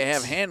right. They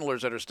have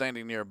handlers that are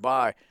standing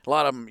nearby. A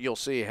lot of them you'll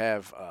see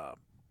have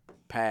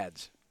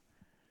pads,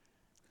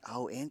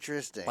 Oh,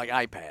 interesting. like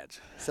iPads.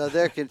 So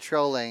they're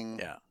controlling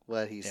Yeah.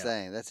 what he's Yeah.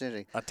 saying. That's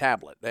interesting. A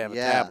tablet. They have a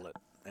tablet.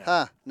 Yeah.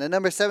 Huh. Now,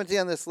 number 17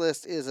 on this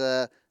list is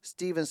a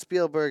Steven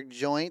Spielberg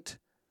joint.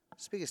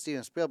 Speaking of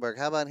Steven Spielberg,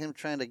 how about him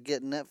trying to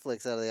get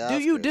Netflix out of the Oscars?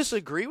 Do you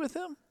disagree with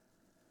him?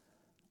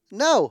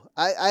 No.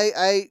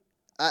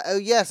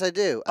 Yes, I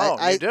do.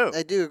 Oh, you do?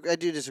 I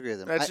do disagree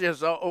with him. That's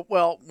just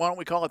well. Why don't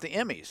we call it the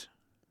Emmys?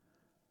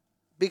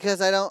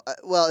 Because I don't.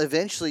 Well,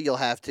 eventually you'll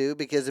have to.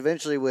 Because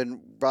eventually, when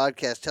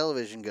broadcast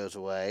television goes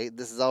away,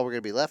 this is all we're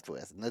going to be left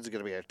with, and those are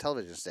going to be our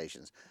television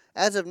stations.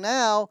 As of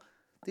now,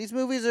 these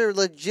movies are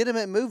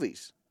legitimate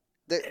movies.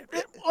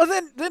 Well,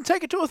 then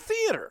take it to a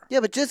theater. Yeah,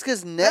 but just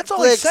because Netflix, That's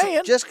all he's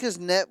saying.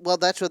 well,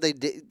 that's what they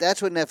did.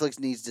 That's what Netflix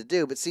needs to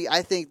do. But see,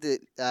 I think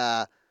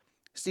that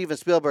Steven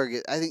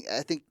Spielberg, I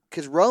think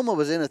because Roma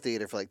was in a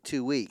theater for like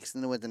 2 weeks,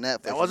 and then it went to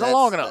Netflix. That wasn't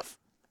long enough.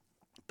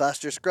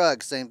 Buster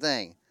Scruggs, same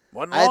thing.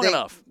 Wasn't long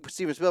enough.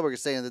 Steven Spielberg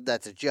is saying that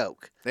that's a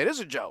joke. It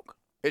is a joke.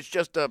 It's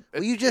just a.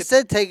 Well, you just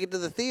said take it to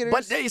the theaters.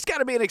 But it's got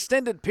to be an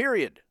extended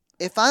period.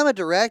 If I'm a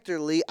director,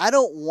 Lee,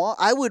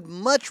 I would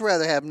much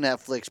rather have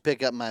Netflix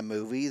pick up my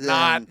movie than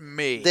Not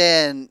me.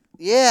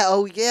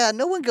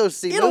 No one goes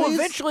see It'll movies.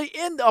 eventually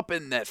end up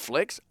in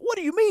Netflix. What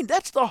do you mean?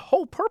 That's the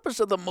whole purpose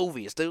of the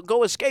movie, is to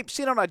go escape,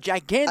 see it on a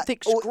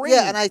gigantic screen.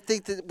 Yeah, and I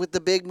think that with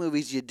the big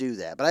movies you do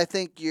that. But I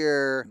think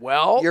your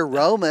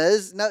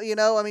Romas,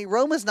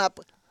 Roma's not.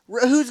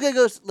 Who's gonna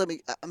go?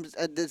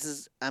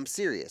 I'm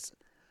serious.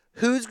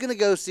 Who's gonna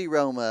go see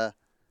Roma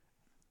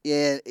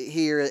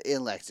here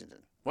in Lexington?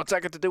 What's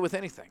that got to do with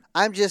anything?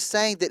 I'm just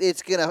saying that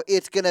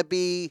it's gonna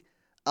be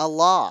a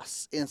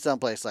loss in some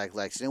place like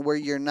Lexington where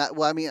you're not.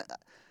 Well, I mean,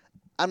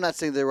 I'm not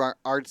saying there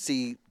aren't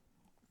artsy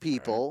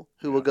people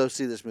who will go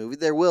see this movie.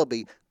 There will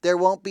be. There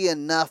won't be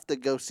enough to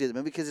go see the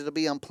movie because it'll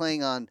be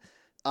playing on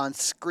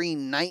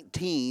screen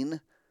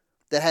 19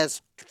 that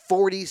has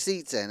 40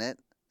 seats in it,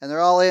 and they're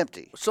all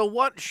empty. So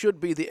what should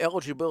be the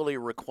eligibility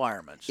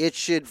requirements It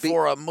should be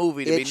for a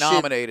movie to be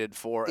nominated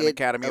for an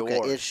Academy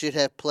Award? It should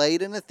have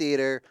played in a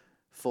theater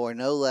for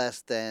no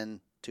less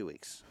than 2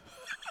 weeks.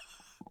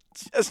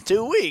 Just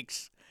 2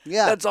 weeks.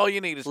 Yeah. That's all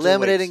you need is 2 weeks.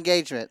 Limited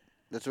engagement.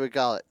 That's what we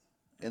call it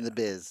in the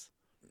biz.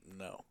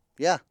 No.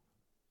 Yeah.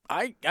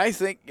 I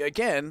think,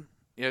 again,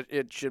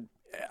 it should.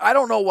 I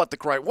don't know what the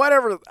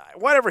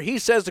whatever he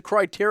says the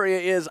criteria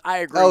is. I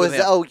agree with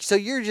him. So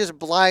you're just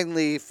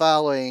blindly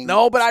following?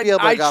 No, but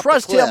I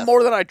trust him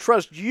more than I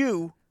trust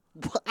you.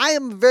 I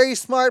am a very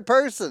smart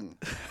person.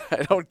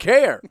 I don't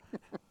care.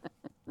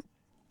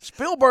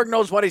 Spielberg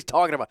knows what he's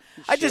talking about.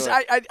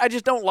 Sure. I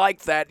just don't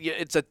like that.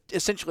 It's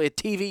essentially a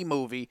TV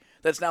movie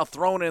that's now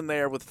thrown in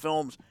there with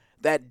films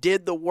that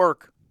did the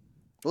work.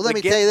 Well, let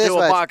me tell you this much.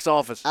 To a box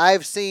office.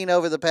 I've seen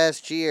over the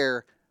past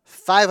year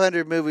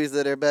 500 movies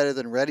that are better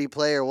than Ready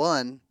Player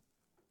One.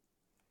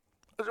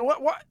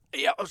 What?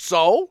 Yeah.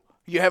 So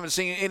you haven't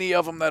seen any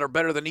of them that are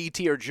better than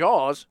E.T. or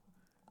Jaws?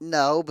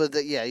 No, but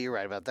you're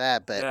right about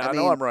that. But I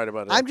know I'm right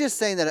about that. I'm just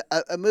saying that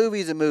a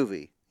movie's a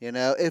movie. You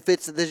know,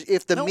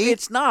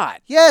 it's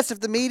not. Yes, if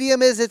the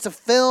medium is it's a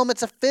film,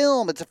 it's a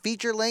film. It's a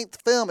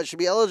feature-length film. It should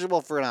be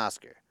eligible for an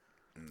Oscar.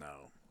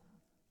 No.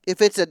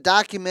 If it's a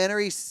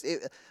documentary,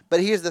 but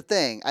here's the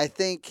thing. I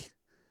think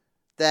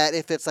that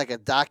if it's like a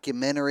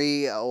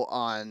documentary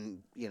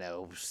on,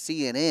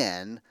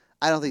 CNN,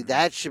 I don't think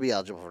that should be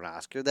eligible for an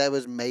Oscar. That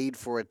was made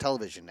for a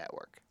television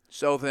network.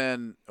 So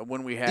then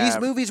when we have... These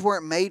movies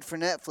weren't made for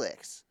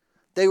Netflix.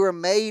 They were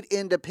made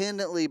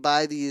independently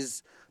by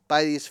these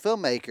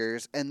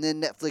filmmakers, and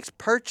then Netflix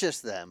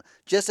purchased them,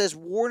 just as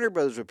Warner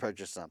Bros. Would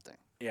purchase something.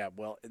 Yeah,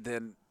 well,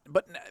 then...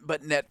 But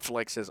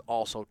Netflix is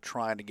also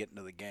trying to get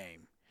into the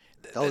game.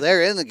 Oh,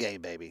 they're in the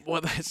game, baby.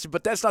 Well,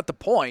 that's not the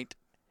point.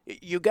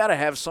 You got to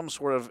have some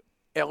sort of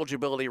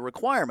eligibility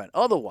requirement.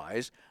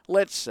 Otherwise,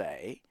 let's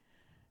say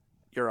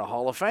you're a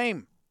Hall of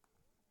Fame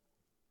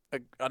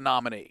a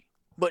nominee,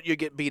 but you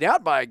get beat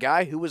out by a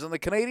guy who was in the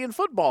Canadian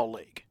Football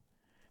League.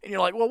 And you're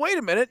like, well, wait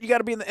a minute, you got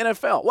to be in the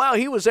NFL. Well,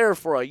 he was there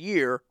for a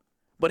year,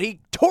 but he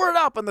tore it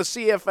up in the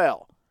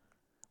CFL.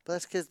 But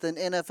that's because the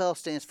NFL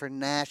stands for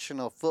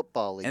National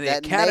Football League. And the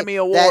Academy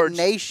Awards...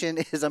 That nation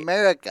is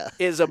America.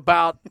 ...is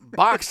about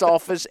box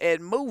office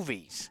and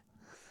movies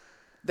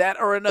that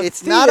are in a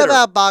It's theater. not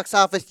about box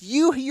office.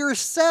 You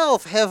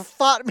yourself have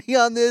fought me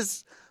on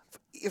this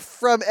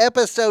from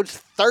episodes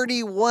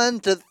 31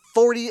 to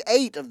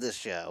 48 of this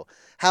show.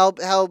 How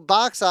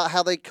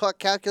they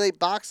calculate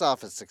box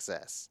office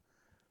success.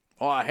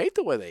 Oh, I hate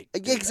the way they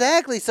do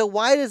exactly. that. So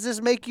why does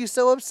this make you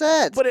so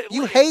upset? But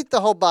you hate the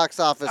whole box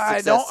office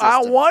success system.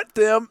 I want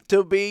them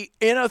to be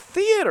in a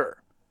theater.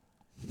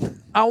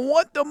 I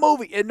want the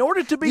movie in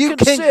order to be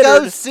considered. You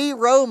can go see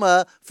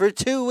Roma for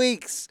 2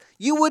 weeks.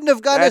 You wouldn't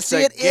have gone to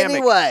see it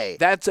anyway.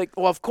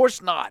 Well, of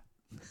course not.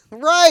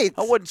 Right.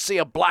 I wouldn't see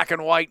a black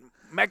and white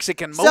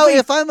Mexican movie. So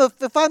if I'm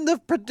the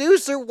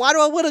producer, why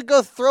do I want to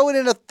go throw it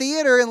in a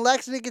theater in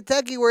Lexington,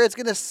 Kentucky, where it's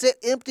going to sit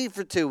empty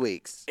for 2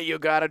 weeks? You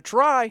got to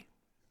try.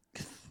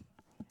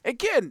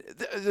 Again,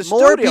 the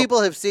more studio,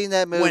 people have seen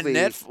that movie.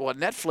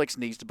 Netflix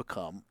needs to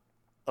become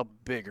a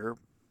bigger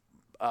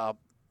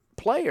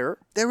player.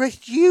 They're a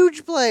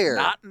huge player.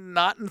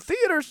 Not in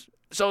theaters.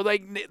 So they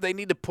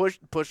need to push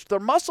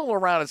their muscle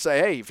around and say,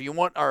 hey, if you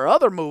want our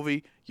other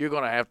movie, you're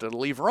going to have to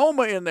leave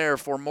Roma in there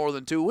for more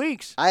than 2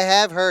 weeks. I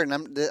have heard,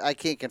 and I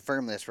can't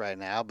confirm this right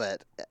now,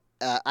 but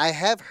I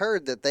have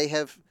heard that they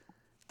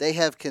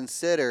have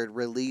considered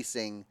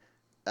releasing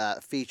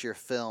feature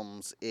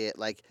films,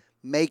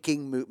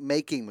 making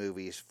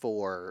movies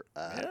for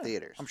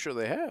theaters. I'm sure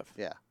they have.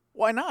 Yeah.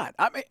 Why not?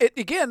 I mean,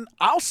 again,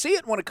 I'll see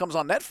it when it comes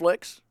on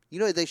Netflix. You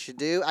know what they should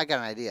do? I got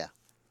an idea.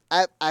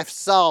 I've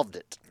solved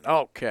it.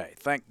 Okay,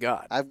 thank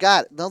God. I've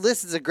got it. No,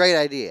 this is a great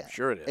idea.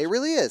 Sure it is. It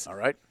really is. All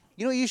right.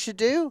 You know what you should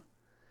do?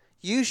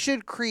 You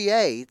should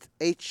create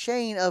a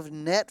chain of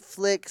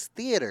Netflix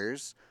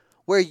theaters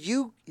where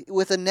you,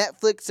 with a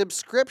Netflix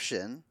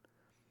subscription,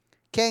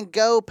 can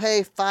go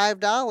pay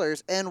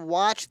 $5 and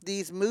watch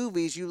these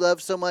movies you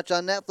love so much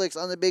on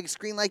Netflix on the big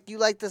screen like you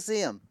like to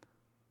see them.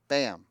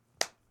 Bam.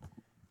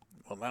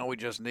 Well, now we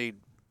just need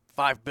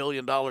 $5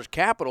 billion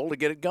capital to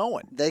get it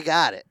going. They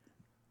got it.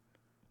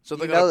 So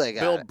they're going to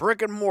build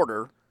brick and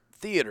mortar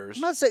theaters.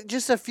 I'm not saying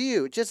just a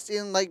few, just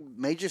in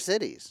major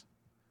cities.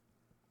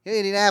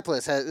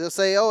 Indianapolis has. They'll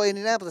say, "Oh,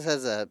 Indianapolis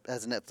has a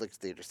Netflix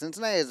theater.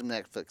 Cincinnati has a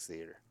Netflix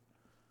theater."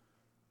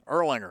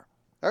 Erlanger.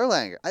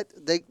 I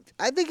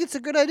think it's a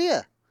good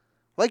idea.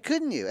 Why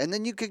couldn't you? And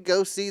then you could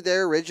go see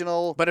their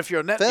original. But if you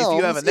have a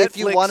Netflix, if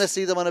you want to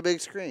see them on a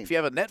big screen, if you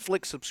have a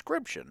Netflix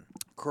subscription,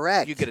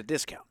 correct, you get a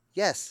discount.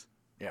 Yes.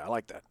 Yeah, I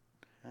like that.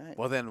 All right.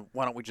 Well, then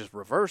why don't we just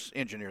reverse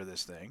engineer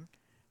this thing?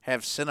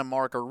 Have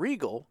Cinemark or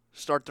Regal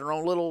start their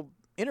own little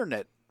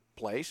internet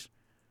place,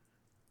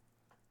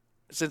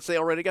 since they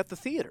already got the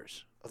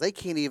theaters. They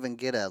can't even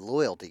get a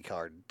loyalty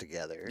card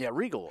together. Yeah,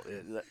 Regal.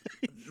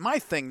 My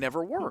thing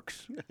never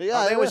works.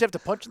 Yeah, They always have to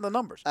punch in the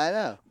numbers. I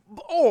know.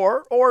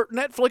 Or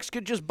Netflix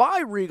could just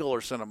buy Regal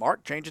or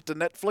Cinemark, change it to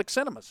Netflix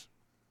Cinemas.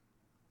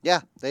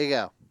 Yeah, there you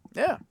go.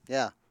 Yeah.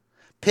 Yeah.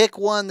 Pick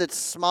one that's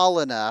small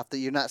enough that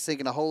you're not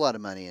sinking a whole lot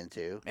of money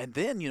into. And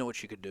then you know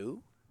what you could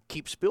do?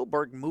 Keep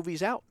Spielberg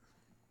movies out.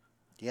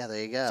 Yeah,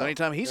 there you go. So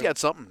anytime he's got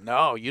something,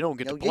 no, you don't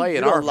get to play you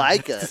in don't our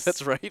like us.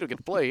 That's right. You don't get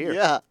to play here.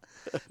 Yeah.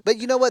 But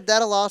you know what?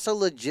 That'll also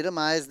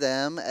legitimize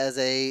them as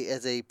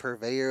a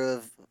purveyor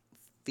of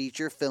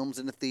feature films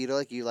in the theater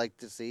like you like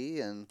to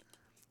see. And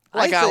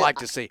Like I like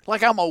to see.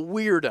 Like I'm a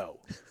weirdo.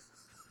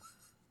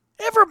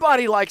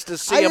 Everybody likes to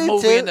see a do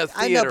movie too. in the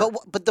theater. I know,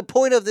 but the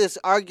point of this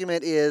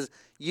argument is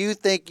you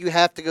think you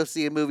have to go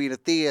see a movie in a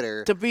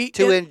theater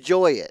to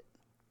enjoy it.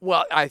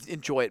 Well, I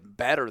enjoy it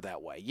better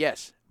that way,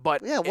 yes.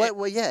 But yeah,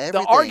 everything.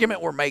 The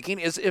argument we're making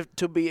is if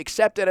to be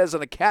accepted as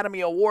an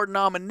Academy Award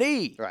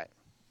nominee. Right.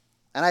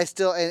 And I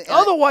still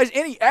otherwise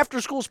any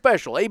after school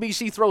special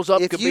ABC throws up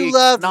could be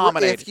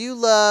nominated. If you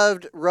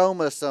loved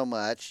Roma so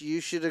much, you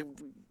should have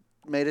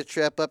made a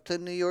trip up to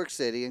New York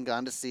City and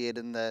gone to see it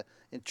in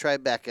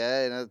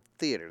Tribeca in a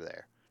theater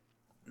there.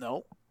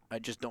 No, I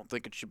just don't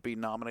think it should be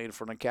nominated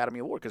for an Academy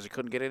Award because it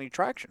couldn't get any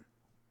traction.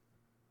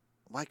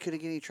 Why couldn't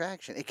it get any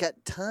traction? It got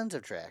tons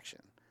of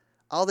traction.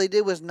 All they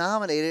did was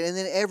nominate it, and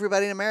then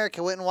everybody in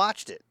America went and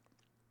watched it.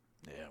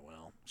 Yeah,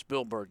 well,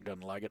 Spielberg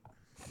doesn't like it.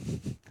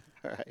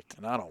 All right.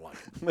 And I don't like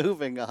it.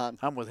 Moving on.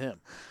 I'm with him.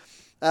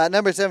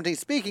 Number 17,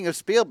 speaking of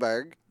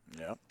Spielberg,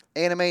 Yeah.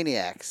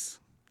 Animaniacs.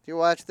 Did you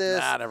watch this?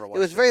 Nah, I never watched it.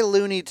 It was very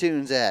Looney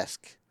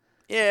Tunes-esque.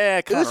 Yeah,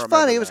 it was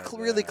funny. It was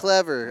really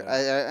clever.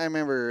 Yeah. I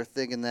remember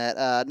thinking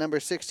that. Number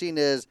 16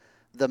 is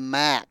The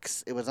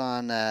Max. It was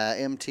on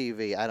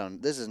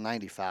MTV. This is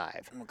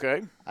 95.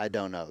 Okay. I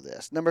don't know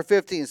this. Number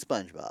 15 is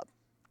SpongeBob.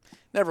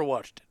 Never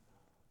watched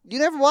it. You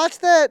never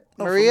watched that,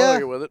 I'm Maria?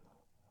 familiar with it.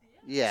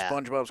 Yeah.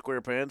 SpongeBob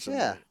SquarePants. And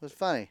yeah, it was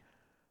funny.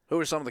 Who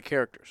are some of the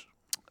characters?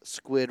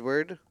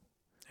 Squidward.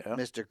 Yeah.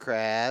 Mr.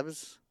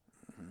 Krabs.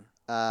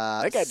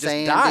 That guy just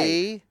Sandy.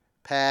 died.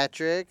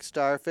 Patrick.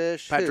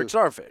 Starfish. Patrick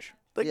Starfish.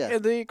 Yeah.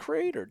 The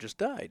creator just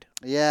died.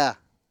 Yeah.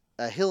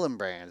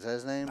 Hillenbrand, is that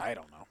his name? I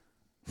don't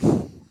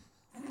know.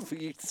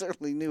 You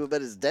certainly knew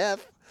about his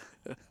death.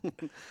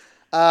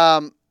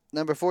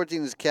 Number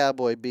 14 is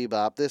Cowboy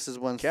Bebop. This is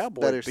one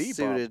better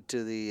suited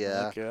to the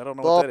okay, I don't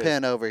know what that bullpen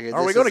is. over here.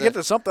 Are we going to get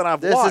to something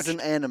I've watched? This is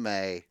an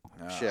anime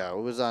show.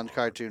 It was on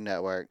Cartoon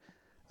Network.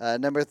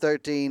 Number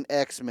 13,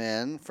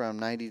 X-Men from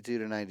 92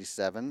 to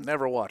 97.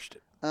 Never watched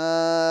it.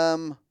 I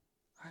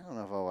don't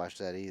know if I watched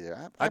that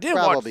either. I did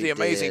watch The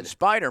Amazing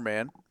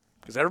Spider-Man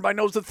because everybody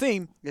knows the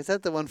theme. Is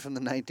that the one from the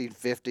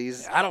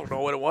 1950s? I don't know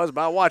what it was,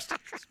 but I watched it.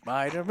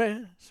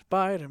 Spider-Man,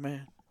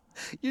 Spider-Man.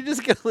 You're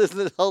just going to listen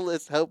to the whole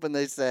list hoping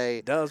they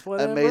say Does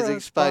whatever Amazing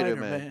a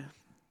Spider-Man.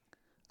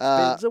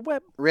 Spins a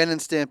web. Ren and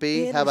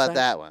Stimpy. How about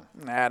that one?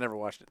 Nah, I never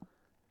watched it.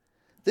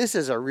 This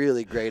is a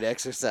really great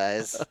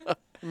exercise.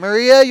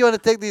 Maria, you want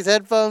to take these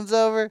headphones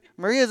over?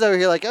 Maria's over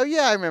here like, oh,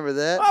 yeah, I remember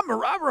that.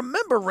 I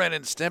remember Ren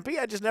and Stimpy.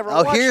 I just never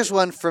watched it. Here's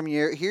one from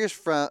you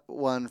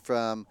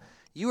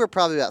were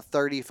probably about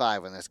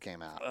 35 when this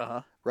came out.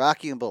 Uh-huh.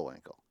 Rocky and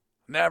Bullwinkle.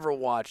 Never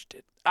watched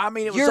it. I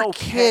mean, it was You're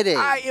okay. kidding.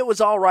 It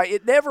was all right.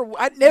 It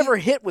never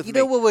hit with me. You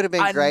know what would have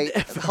been great?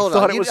 Hold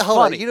on. It was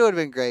funny. You know what would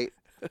have been great?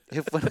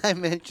 If when I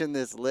mentioned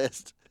this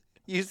list,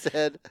 you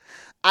said,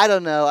 I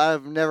don't know,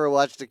 I've never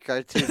watched a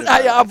cartoon.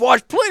 I've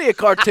watched plenty of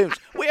cartoons.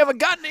 We haven't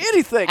gotten to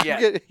anything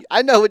yet.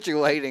 I know what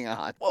you're waiting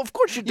on. Well, of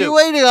course you do. You're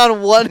waiting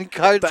on one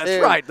cartoon.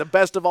 That's right, the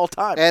best of all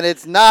time. And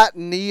it's not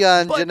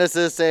Neon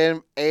Genesis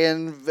and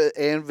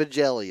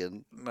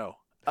Evangelion. No.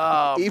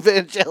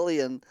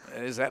 Evangelion.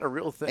 Is that a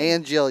real thing?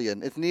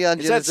 Angelion. It's Neon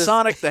Is Genesis. that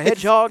Sonic the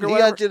Hedgehog or Neon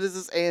whatever?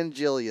 Genesis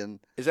Angelion.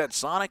 Is that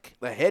Sonic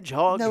the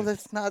Hedgehog? No,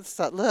 that's not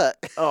Look.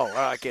 Oh,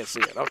 I can't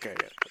see it. Okay.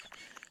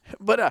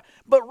 But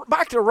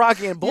back to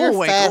Rocky and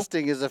Bullwinkle. Your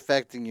fasting is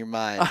affecting your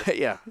mind.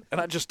 Yeah,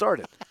 and I just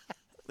started.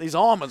 These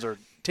almonds are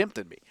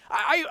tempting me.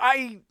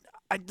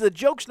 The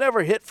jokes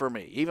never hit for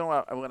me, even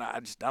when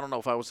I don't know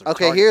if I was.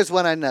 Okay, here's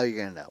one I know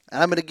you're gonna know,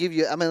 and I'm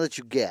gonna let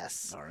you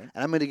guess. All right.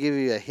 And I'm gonna give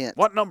you a hint.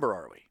 What number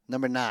are we?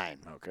 Number 9.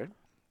 Okay.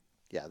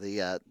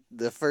 Yeah,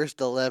 the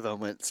first 11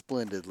 went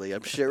splendidly.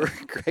 I'm sure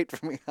great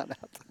from here on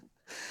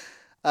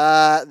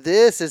out.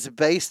 This is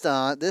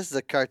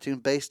a cartoon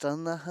based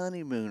on the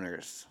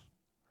Honeymooners.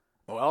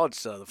 Well,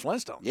 it's the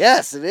Flintstones.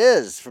 Yes, it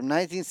is from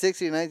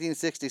 1960 to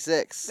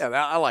 1966. Yeah,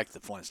 I like the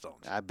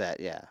Flintstones. I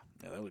bet. Yeah.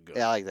 Yeah, that was good.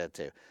 Yeah, I like that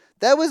too.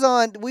 That was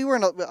on. We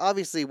weren't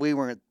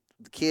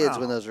kids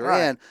when those were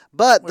in,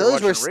 but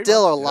those were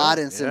still a lot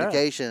in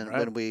syndication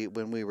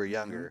when we were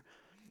younger.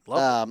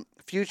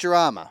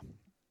 Futurama.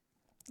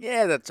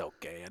 Yeah, that's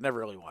okay. I never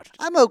really watched it.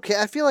 I'm okay.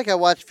 I feel like I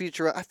watched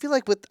Futurama. I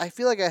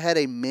feel like I had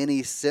a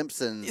mini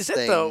Simpsons. Is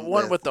it the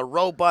one with the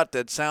robot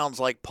that sounds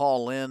like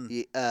Paul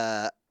Lynde?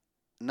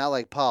 Not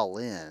like Paul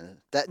Lynde.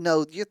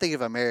 You're thinking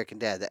of American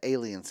Dad. The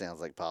alien sounds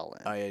like Paul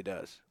Lynde. Oh, yeah, he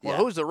does. Well, Yeah.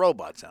 who's the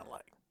robot sound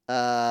like?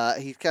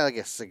 He's kind of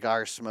like a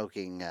cigar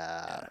smoking,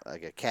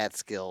 like a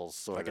Catskills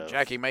sort Like of. a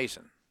Jackie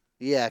Mason.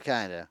 Yeah,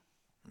 kind of.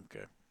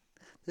 Okay.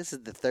 This is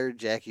the third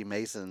Jackie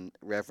Mason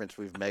reference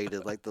we've made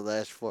in like the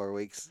last 4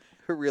 weeks.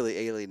 We're really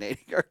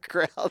alienating our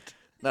crowd.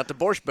 Not the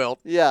Borscht Belt.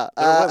 Yeah.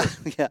 They're with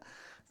us. Yeah.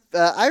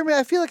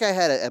 I feel like I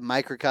had a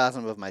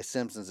microcosm of my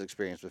Simpsons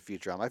experience with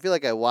Futurama. I feel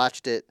like I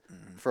watched it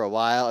for a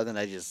while and then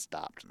I just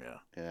stopped. Yeah.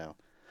 You know.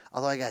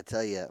 Although I gotta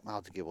tell you,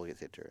 we'll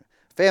get to it.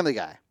 Family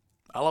Guy.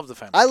 I love the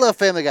Family I Guy. love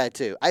Family Guy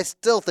too. I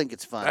still think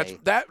it's funny.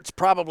 That's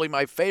probably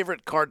my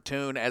favorite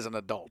cartoon as an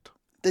adult.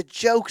 The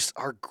jokes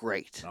are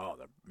great. Oh,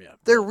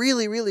 They're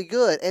really, really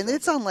good. And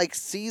it's on like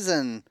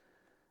season.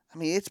 I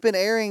mean, it's been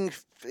airing.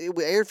 It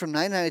aired from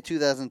 1999 to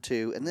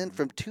 2002, and then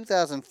from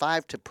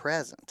 2005 to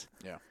present.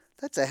 Yeah.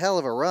 That's a hell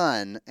of a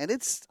run, and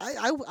it's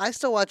I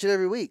still watch it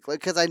every week, like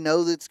because I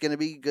know that it's going to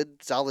be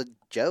good, solid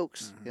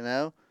jokes. You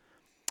know,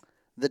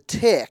 The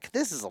Tick.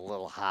 This is a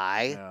little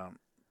high.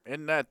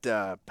 Isn't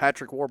that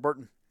Patrick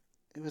Warburton?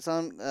 It was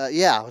on.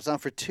 Yeah, it was on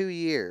for 2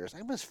 years.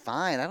 It was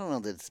fine. I don't know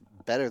that it's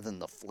better than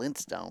the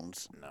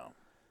Flintstones. No.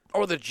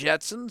 Or the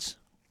Jetsons?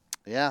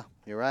 Yeah,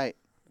 you're right.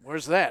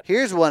 Where's that?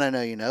 Here's one I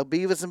know you know: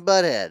 Beavis and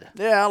Butthead.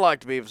 Yeah, I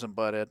liked Beavis and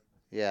Butthead.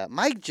 Yeah,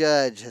 Mike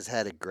Judge has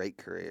had a great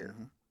career.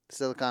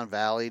 Silicon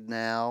Valley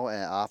now,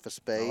 Office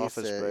Space.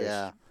 Office Space.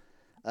 Yeah.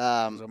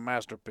 It was a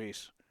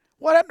masterpiece.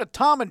 What happened to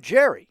Tom and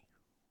Jerry?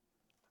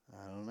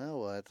 I don't know.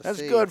 We'll have to That's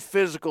see. good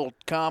physical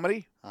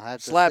comedy. I'll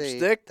have to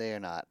Slapstick. See. They are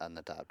not on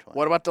the top 20.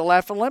 What about the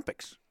Laugh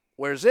Olympics?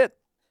 Where's it?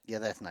 Yeah,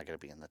 that's not going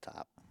to be in the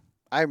top.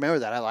 I remember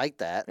that. I like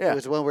that. Yeah. It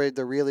was one where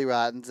the Really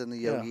Rottens and the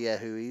Yogi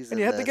Yahooies And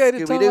you had the guy that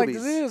talked like Scooby-Doobies.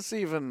 this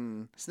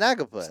even.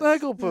 Snagglepuss.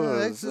 Snagglepuss.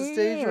 Yeah, that's the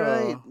stage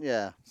right.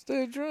 Yeah.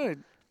 Stage right.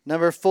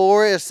 Number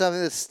 4 is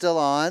something that's still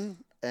on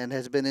and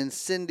has been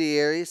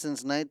incendiary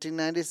since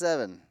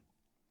 1997.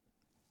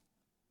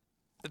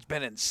 It's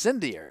been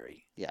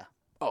incendiary. Yeah.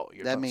 Oh,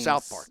 you're that talking means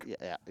South Park.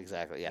 Yeah,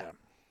 exactly. Yeah.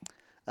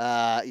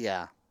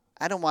 Yeah.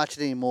 I don't watch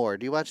it anymore.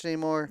 Do you watch it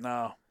anymore?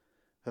 No.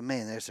 But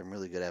man, there's some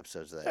really good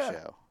episodes of that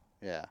show.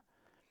 Yeah.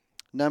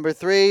 Number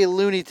 3,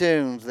 Looney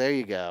Tunes. There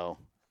you go.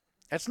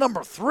 That's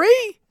number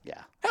 3?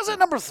 Yeah. How's that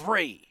number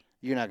 3?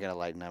 You're not gonna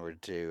like number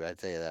 2. I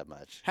tell you that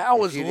much.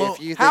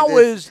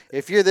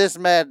 If you're this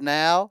mad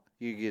now,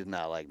 you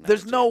not like number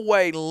There's 2. no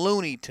way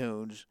Looney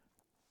Tunes,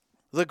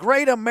 the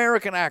great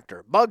American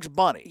actor, Bugs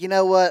Bunny. You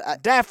know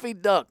what? Daffy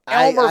Duck,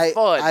 Elmer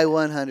Fudd. I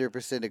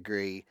 100%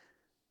 agree.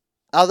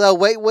 Although,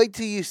 wait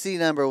till you see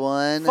number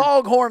 1.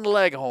 Foghorn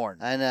Leghorn.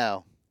 I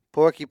know.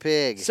 Porky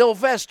Pig.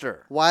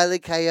 Sylvester. Wile E.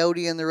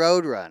 Coyote and the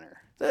Roadrunner.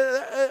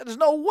 There's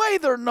no way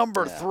they're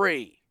number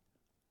 3.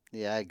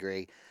 Yeah, I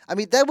agree. I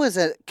mean, that was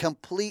a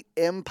complete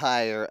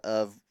empire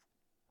of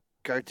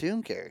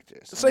cartoon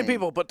characters. The same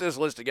people put this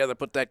list together,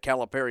 put that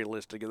Calipari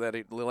list together that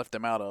he left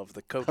them out of,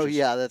 the coaches. Oh,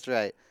 yeah, that's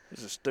right.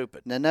 This is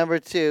stupid. Now, number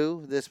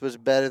 2, this was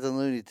better than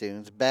Looney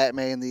Tunes,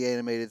 Batman the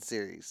Animated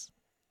Series.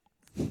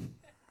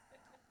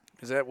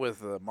 Is that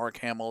with Mark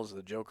Hamill as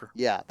the Joker?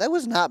 Yeah, that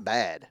was not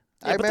bad.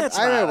 Yeah, I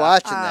remember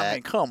watching that. I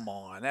mean, come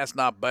on. That's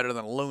not better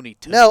than Looney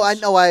Tunes. No, I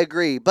know, I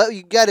agree. But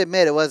you got to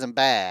admit, it wasn't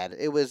bad.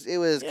 It was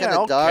kind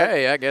of dark.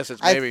 Okay, I guess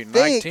it's maybe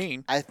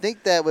 19. I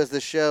think that was the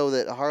show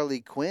that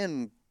Harley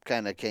Quinn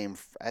kind of came.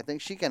 I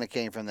think she kind of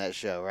came from that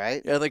show,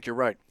 right? Yeah, I think you're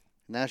right.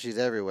 Now she's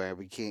everywhere.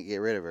 We can't get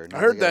rid of her. I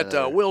heard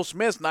that Will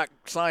Smith's not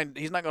signed.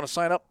 He's not going to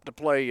sign up to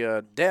play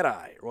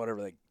Deadeye or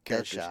whatever they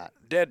Deadshot.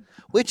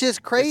 Which is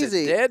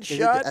crazy.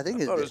 Deadshot? I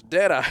think it was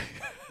Deadeye.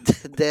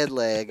 Dead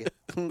leg.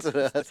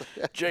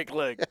 Jake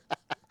Leg.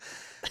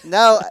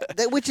 No,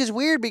 which is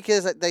weird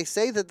because they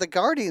say that the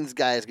Guardians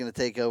guy is going to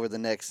take over the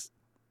next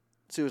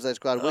Suicide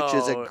Squad, which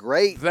is a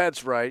great.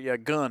 That's right. Yeah,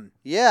 Gunn.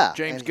 Yeah,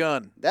 James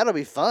Gunn. That'll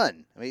be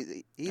fun. I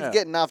mean, he's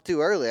getting off too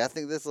early. I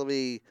think this will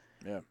be.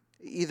 Yeah.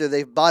 Either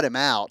they've bought him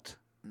out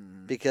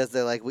because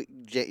they're like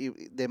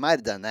they might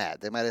have done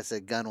that. They might have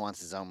said Gunn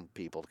wants his own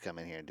people to come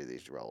in here and do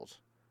these roles.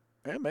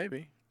 Yeah,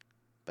 maybe.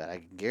 But I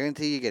can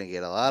guarantee you're going to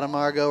get a lot of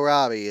Margot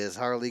Robbie as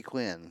Harley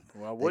Quinn.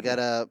 Why wouldn't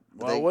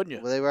you?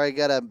 Well, they've already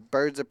got a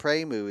Birds of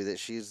Prey movie that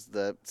she's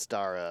the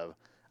star of.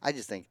 I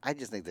just think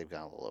they've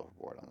gone a little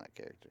overboard on that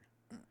character.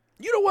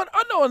 You know what?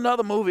 I know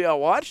another movie I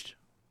watched.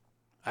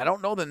 I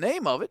don't know the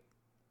name of it.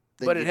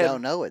 Then but you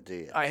don't know it, do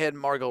you? I had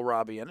Margot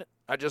Robbie in it.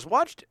 I just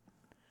watched it.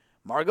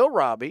 Margot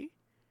Robbie,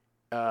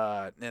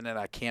 and then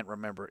I can't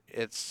remember.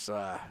 It's,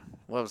 what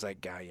was that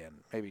guy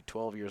in? Maybe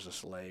 12 Years a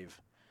Slave.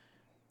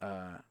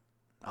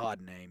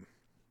 Odd name.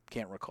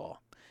 Can't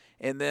recall.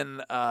 And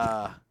then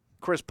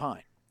Chris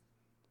Pine.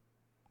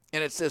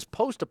 And it's this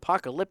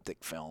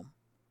post-apocalyptic film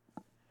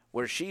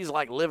where she's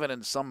like living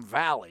in some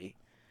valley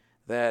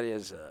that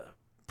is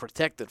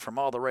protected from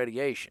all the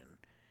radiation.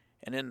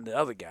 And then the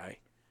other guy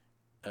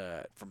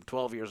from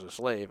 12 Years a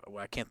Slave,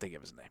 well, I can't think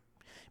of his name.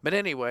 But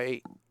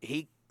anyway,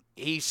 he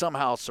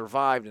somehow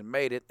survived and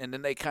made it, and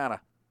then they kind of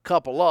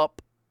couple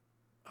up.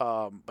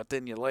 But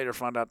then you later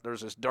find out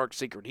there's this dark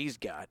secret he's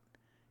got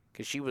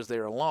because she was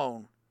there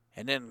alone.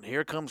 And then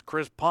here comes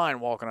Chris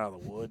Pine walking out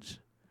of the woods,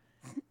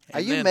 Are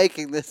you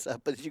making this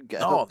up as you go?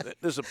 No,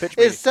 this is a pitch It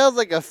meeting. sounds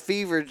like a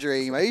fever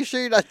dream. Are you sure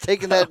you're not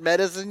taking that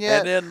medicine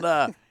yet? And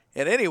then,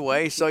 and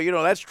anyway, so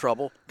that's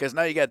trouble because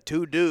now you got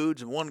 2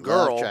 dudes and 1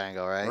 girl. Love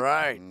triangle, right?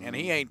 Right, and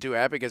he ain't too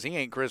happy because he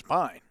ain't Chris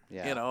Pine.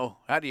 Yeah.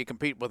 How do you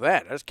compete with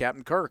that? That's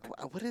Captain Kirk.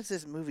 What is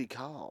this movie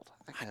called?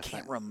 I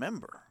can't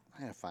remember.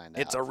 I gotta find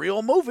out. It's a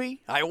real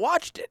movie. I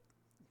watched it.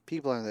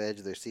 People are on the edge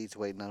of their seats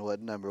waiting on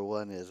what number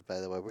 1 is, by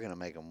the way. We're going to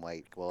make them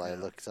wait while I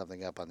look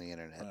something up on the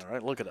internet. All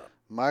right, look it up.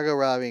 Margot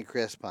Robbie and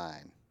Chris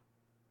Pine.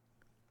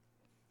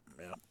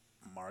 Yeah,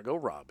 Margot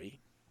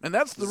Robbie. And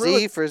that's the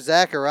Z for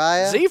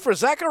Zachariah. Z for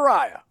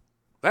Zachariah.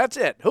 That's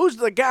it. Who's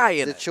the guy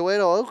in Is it it?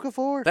 Chiwetel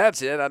Ejiofor?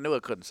 That's it. I knew I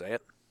couldn't say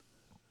it.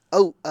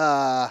 Oh,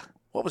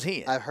 What was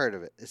he in? I've heard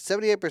of it. It's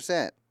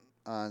 78%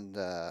 on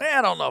the...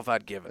 I don't know if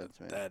I'd give it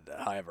that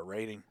high of a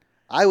rating.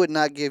 I would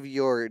not give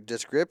your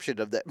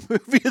description of that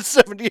movie a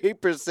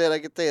 78%. I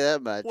can tell you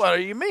that much. What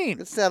do you mean?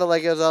 It sounded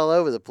like it was all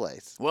over the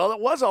place. Well, it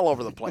was all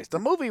over the place. The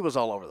movie was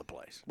all over the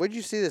place. Where'd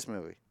you see this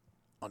movie?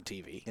 On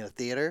TV. In a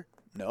theater?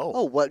 No.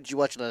 Oh, what? Did you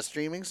watch it on a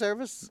streaming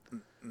service?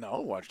 No,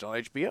 watched on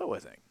HBO, I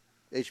think.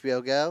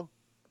 HBO Go?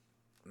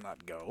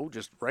 Not Go,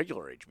 just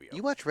regular HBO.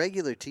 You watch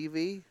regular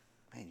TV?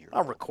 Man, you're I'll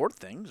old. record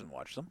things and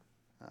watch them.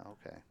 Oh,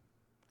 okay.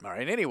 All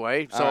right,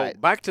 anyway, so All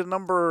right. back to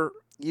number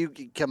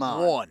Come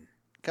on. 1.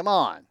 Come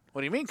on.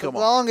 What do you mean, It's come the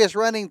on? longest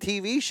running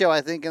TV show, I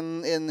think,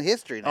 in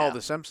history now. Oh,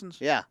 The Simpsons?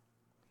 Yeah.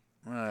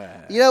 Uh,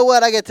 You know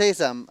what? I got to tell you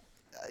something.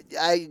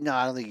 I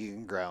don't think you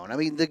can groan. I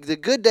mean, the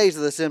good days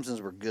of The Simpsons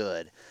were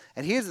good.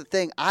 And here's the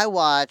thing. I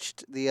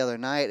watched the other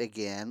night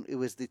again. It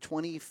was the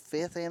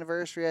 25th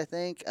anniversary, I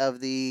think,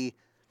 of the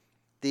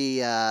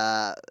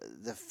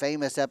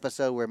famous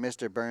episode where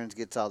Mr. Burns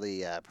gets all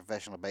the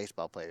professional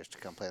baseball players to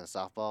come play in the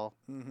softball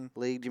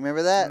league. Do you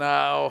remember that?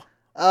 no.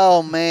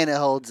 Oh, man, it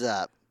holds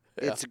up.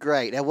 Yeah. It's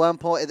great. At one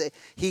point,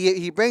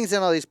 he brings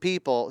in all these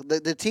people.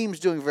 The team's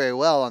doing very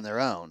well on their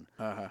own.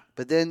 Uh-huh.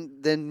 But then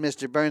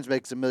Mr. Burns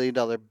makes $1 million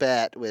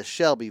bet with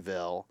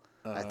Shelbyville.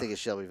 I Uh-huh. think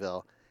it's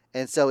Shelbyville.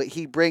 And so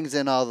he brings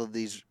in all of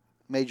these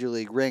major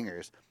league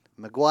ringers.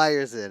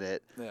 McGuire's in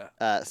it.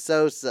 Yeah.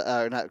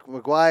 Sosa, or not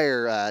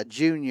McGuire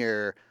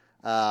Jr.,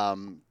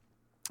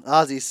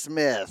 Ozzie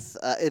Smith.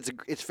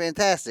 It's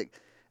fantastic.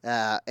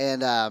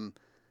 And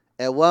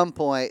at one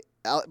point,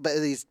 but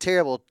these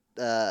terrible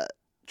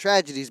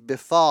tragedies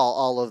befall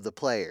all of the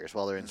players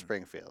while they're in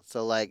Springfield.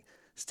 So, like,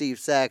 Steve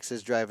Sachs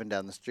is driving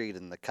down the street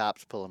and the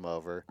cops pull him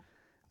over.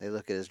 They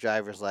look at his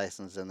driver's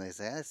license and they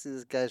say, I see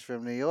this guy's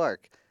from New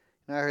York.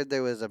 And I heard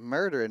there was a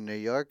murder in New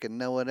York and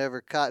no one ever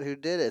caught who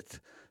did it.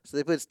 So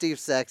they put Steve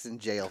Sachs in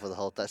jail for the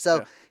whole time.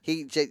 So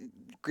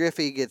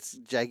Griffey gets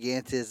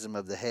gigantism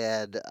of the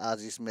head.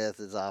 Ozzie Smith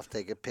is off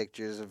taking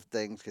pictures of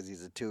things because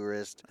he's a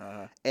tourist.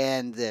 Uh-huh.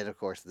 And then, of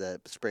course,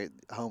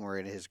 Homer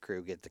and his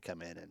crew get to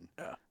come in and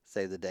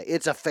save the day.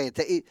 It's a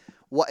fantastic.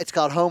 It's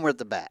called Homer at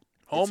the Bat.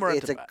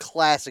 It's a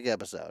classic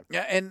episode.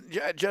 Yeah, and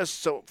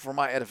just so for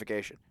my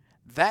edification,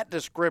 that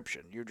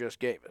description you just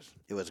gave us,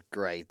 it was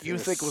great. You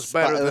think was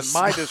better than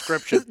my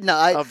description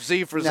of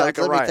Z for Zachariah.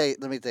 Zachariah.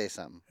 Let me tell you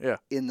something. Yeah.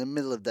 In the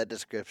middle of that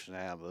description,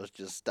 I almost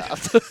just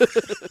stopped.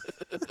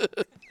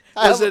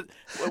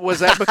 Was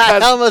that because I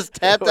almost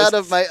tapped out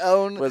of my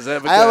own? Was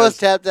that I almost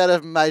because- tapped out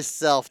of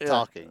myself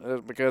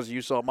talking. because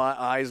you saw my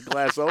eyes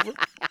glass over?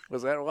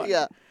 Was that why?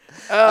 Yeah.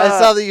 I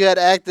saw that you had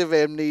active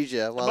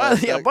amnesia.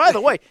 By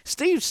the way,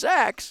 Steve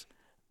Sachs,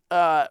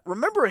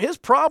 remember his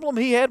problem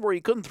he had where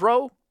he couldn't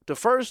throw to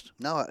first?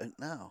 No.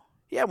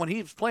 Yeah, when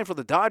he was playing for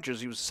the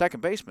Dodgers, he was a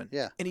second baseman.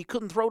 Yeah. And he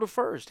couldn't throw to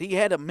first. He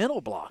had a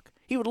mental block.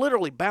 He would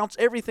literally bounce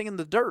everything in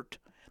the dirt.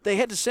 They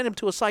had to send him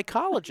to a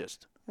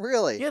psychologist.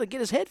 Really? Yeah, to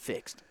get his head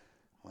fixed.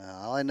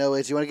 Well, all I know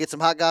is you want to get some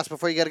hot goss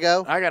before you got to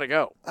go? I got to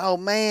go. Oh,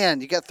 man.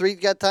 You got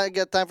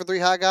time for 3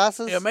 hot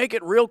gosses? Yeah, make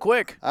it real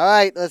quick. All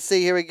right, let's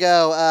see. Here we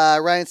go.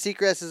 Ryan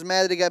Seacrest is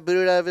mad that he got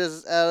booted out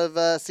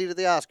of seat at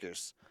the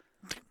Oscars.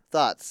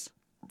 Thoughts?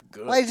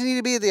 Good. Why did you need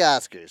to be at the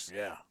Oscars?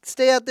 Yeah.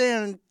 Stay out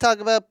there and talk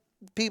about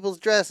people's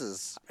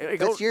dresses. Hey,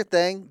 That's your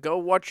thing. Go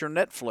watch your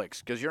Netflix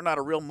because you're not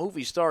a real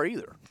movie star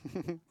either.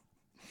 You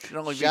should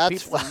only Shots be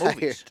people fired. in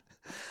movies.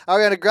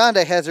 Ariana Grande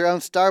has her own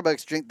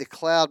Starbucks drink, the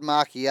Cloud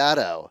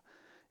Macchiato.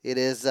 It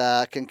is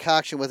a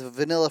concoction with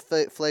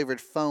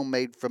vanilla-flavored foam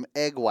made from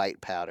egg white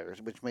powder,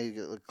 which made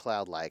it look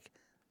cloud-like.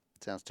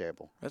 Sounds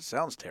terrible. That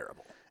sounds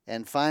terrible.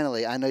 And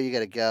finally, I know you got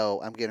to go.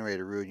 I'm getting ready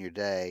to ruin your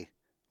day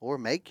or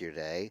make your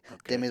day. Okay.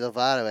 Demi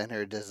Lovato and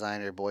her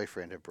designer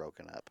boyfriend have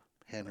broken up.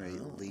 Henry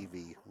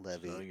Levy.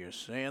 So you're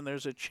saying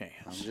there's a chance.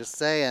 I'm just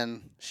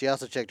saying. She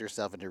also checked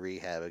herself into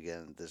rehab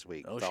again this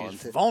week. Oh,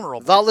 she's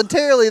vulnerable.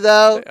 Voluntarily,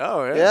 though.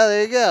 Oh, yeah. Yeah,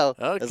 there you go.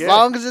 Okay. As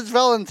long as it's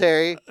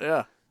voluntary.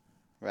 Yeah.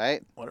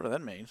 Right? Whatever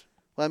that means.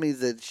 Well, that means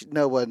that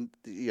no one,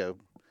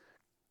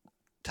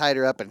 tied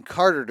her up and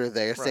carted her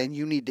there, saying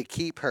you need to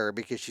keep her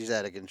because she's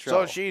out of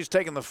control. So she's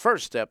taking the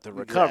first step to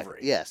recovery.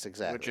 Yes,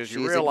 exactly. Which is she's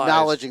you realize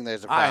acknowledging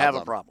there's a problem. I have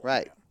a problem.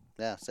 Right.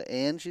 Yeah. So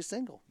and she's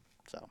single.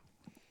 So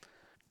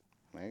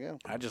there you go.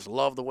 I just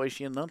love the way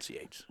she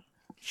enunciates.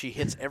 She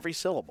hits every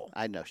syllable.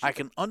 I know. I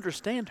can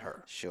understand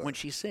her Sure. when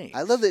she sings.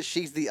 I love that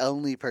she's the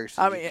only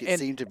person you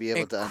seem to be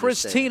able to understand.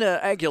 Christina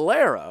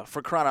Aguilera,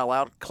 for crying out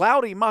loud,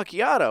 Cloudy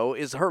Macchiato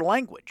is her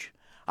language.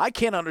 I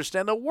can't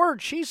understand a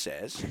word she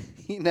says.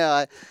 You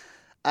know,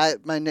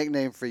 my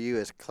nickname for you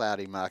is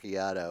Cloudy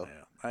Macchiato.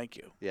 Yeah, thank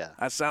you. Yeah.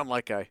 I sound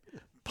like I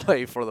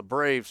play for the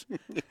Braves.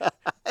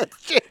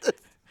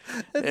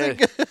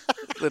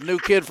 The new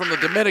kid from the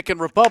Dominican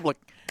Republic,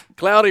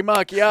 Cloudy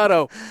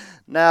Macchiato.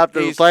 Now to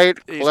the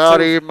plate,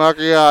 Cloudy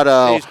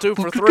Macchiato. He's 2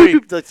 for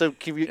 3. Some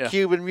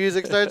Cuban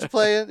music starts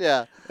playing.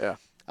 Yeah. Yeah.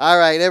 All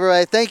right,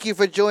 everybody. Thank you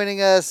for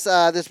joining us.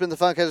 This has been the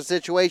Funkhouser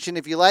Situation.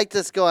 If you liked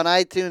us, go on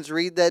iTunes,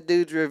 read that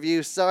dude's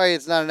review. Sorry,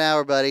 it's not an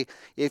hour, buddy.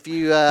 If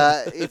you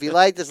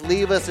liked us,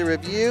 leave us a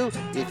review.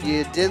 If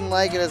you didn't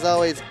like it, as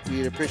always,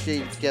 we'd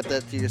appreciate if you kept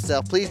that to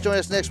yourself. Please join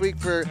us next week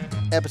for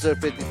episode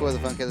 54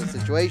 of the Funkhouser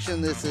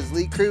Situation. This is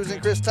Lee Cruse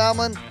and Chris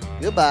Tomlin.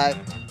 Goodbye.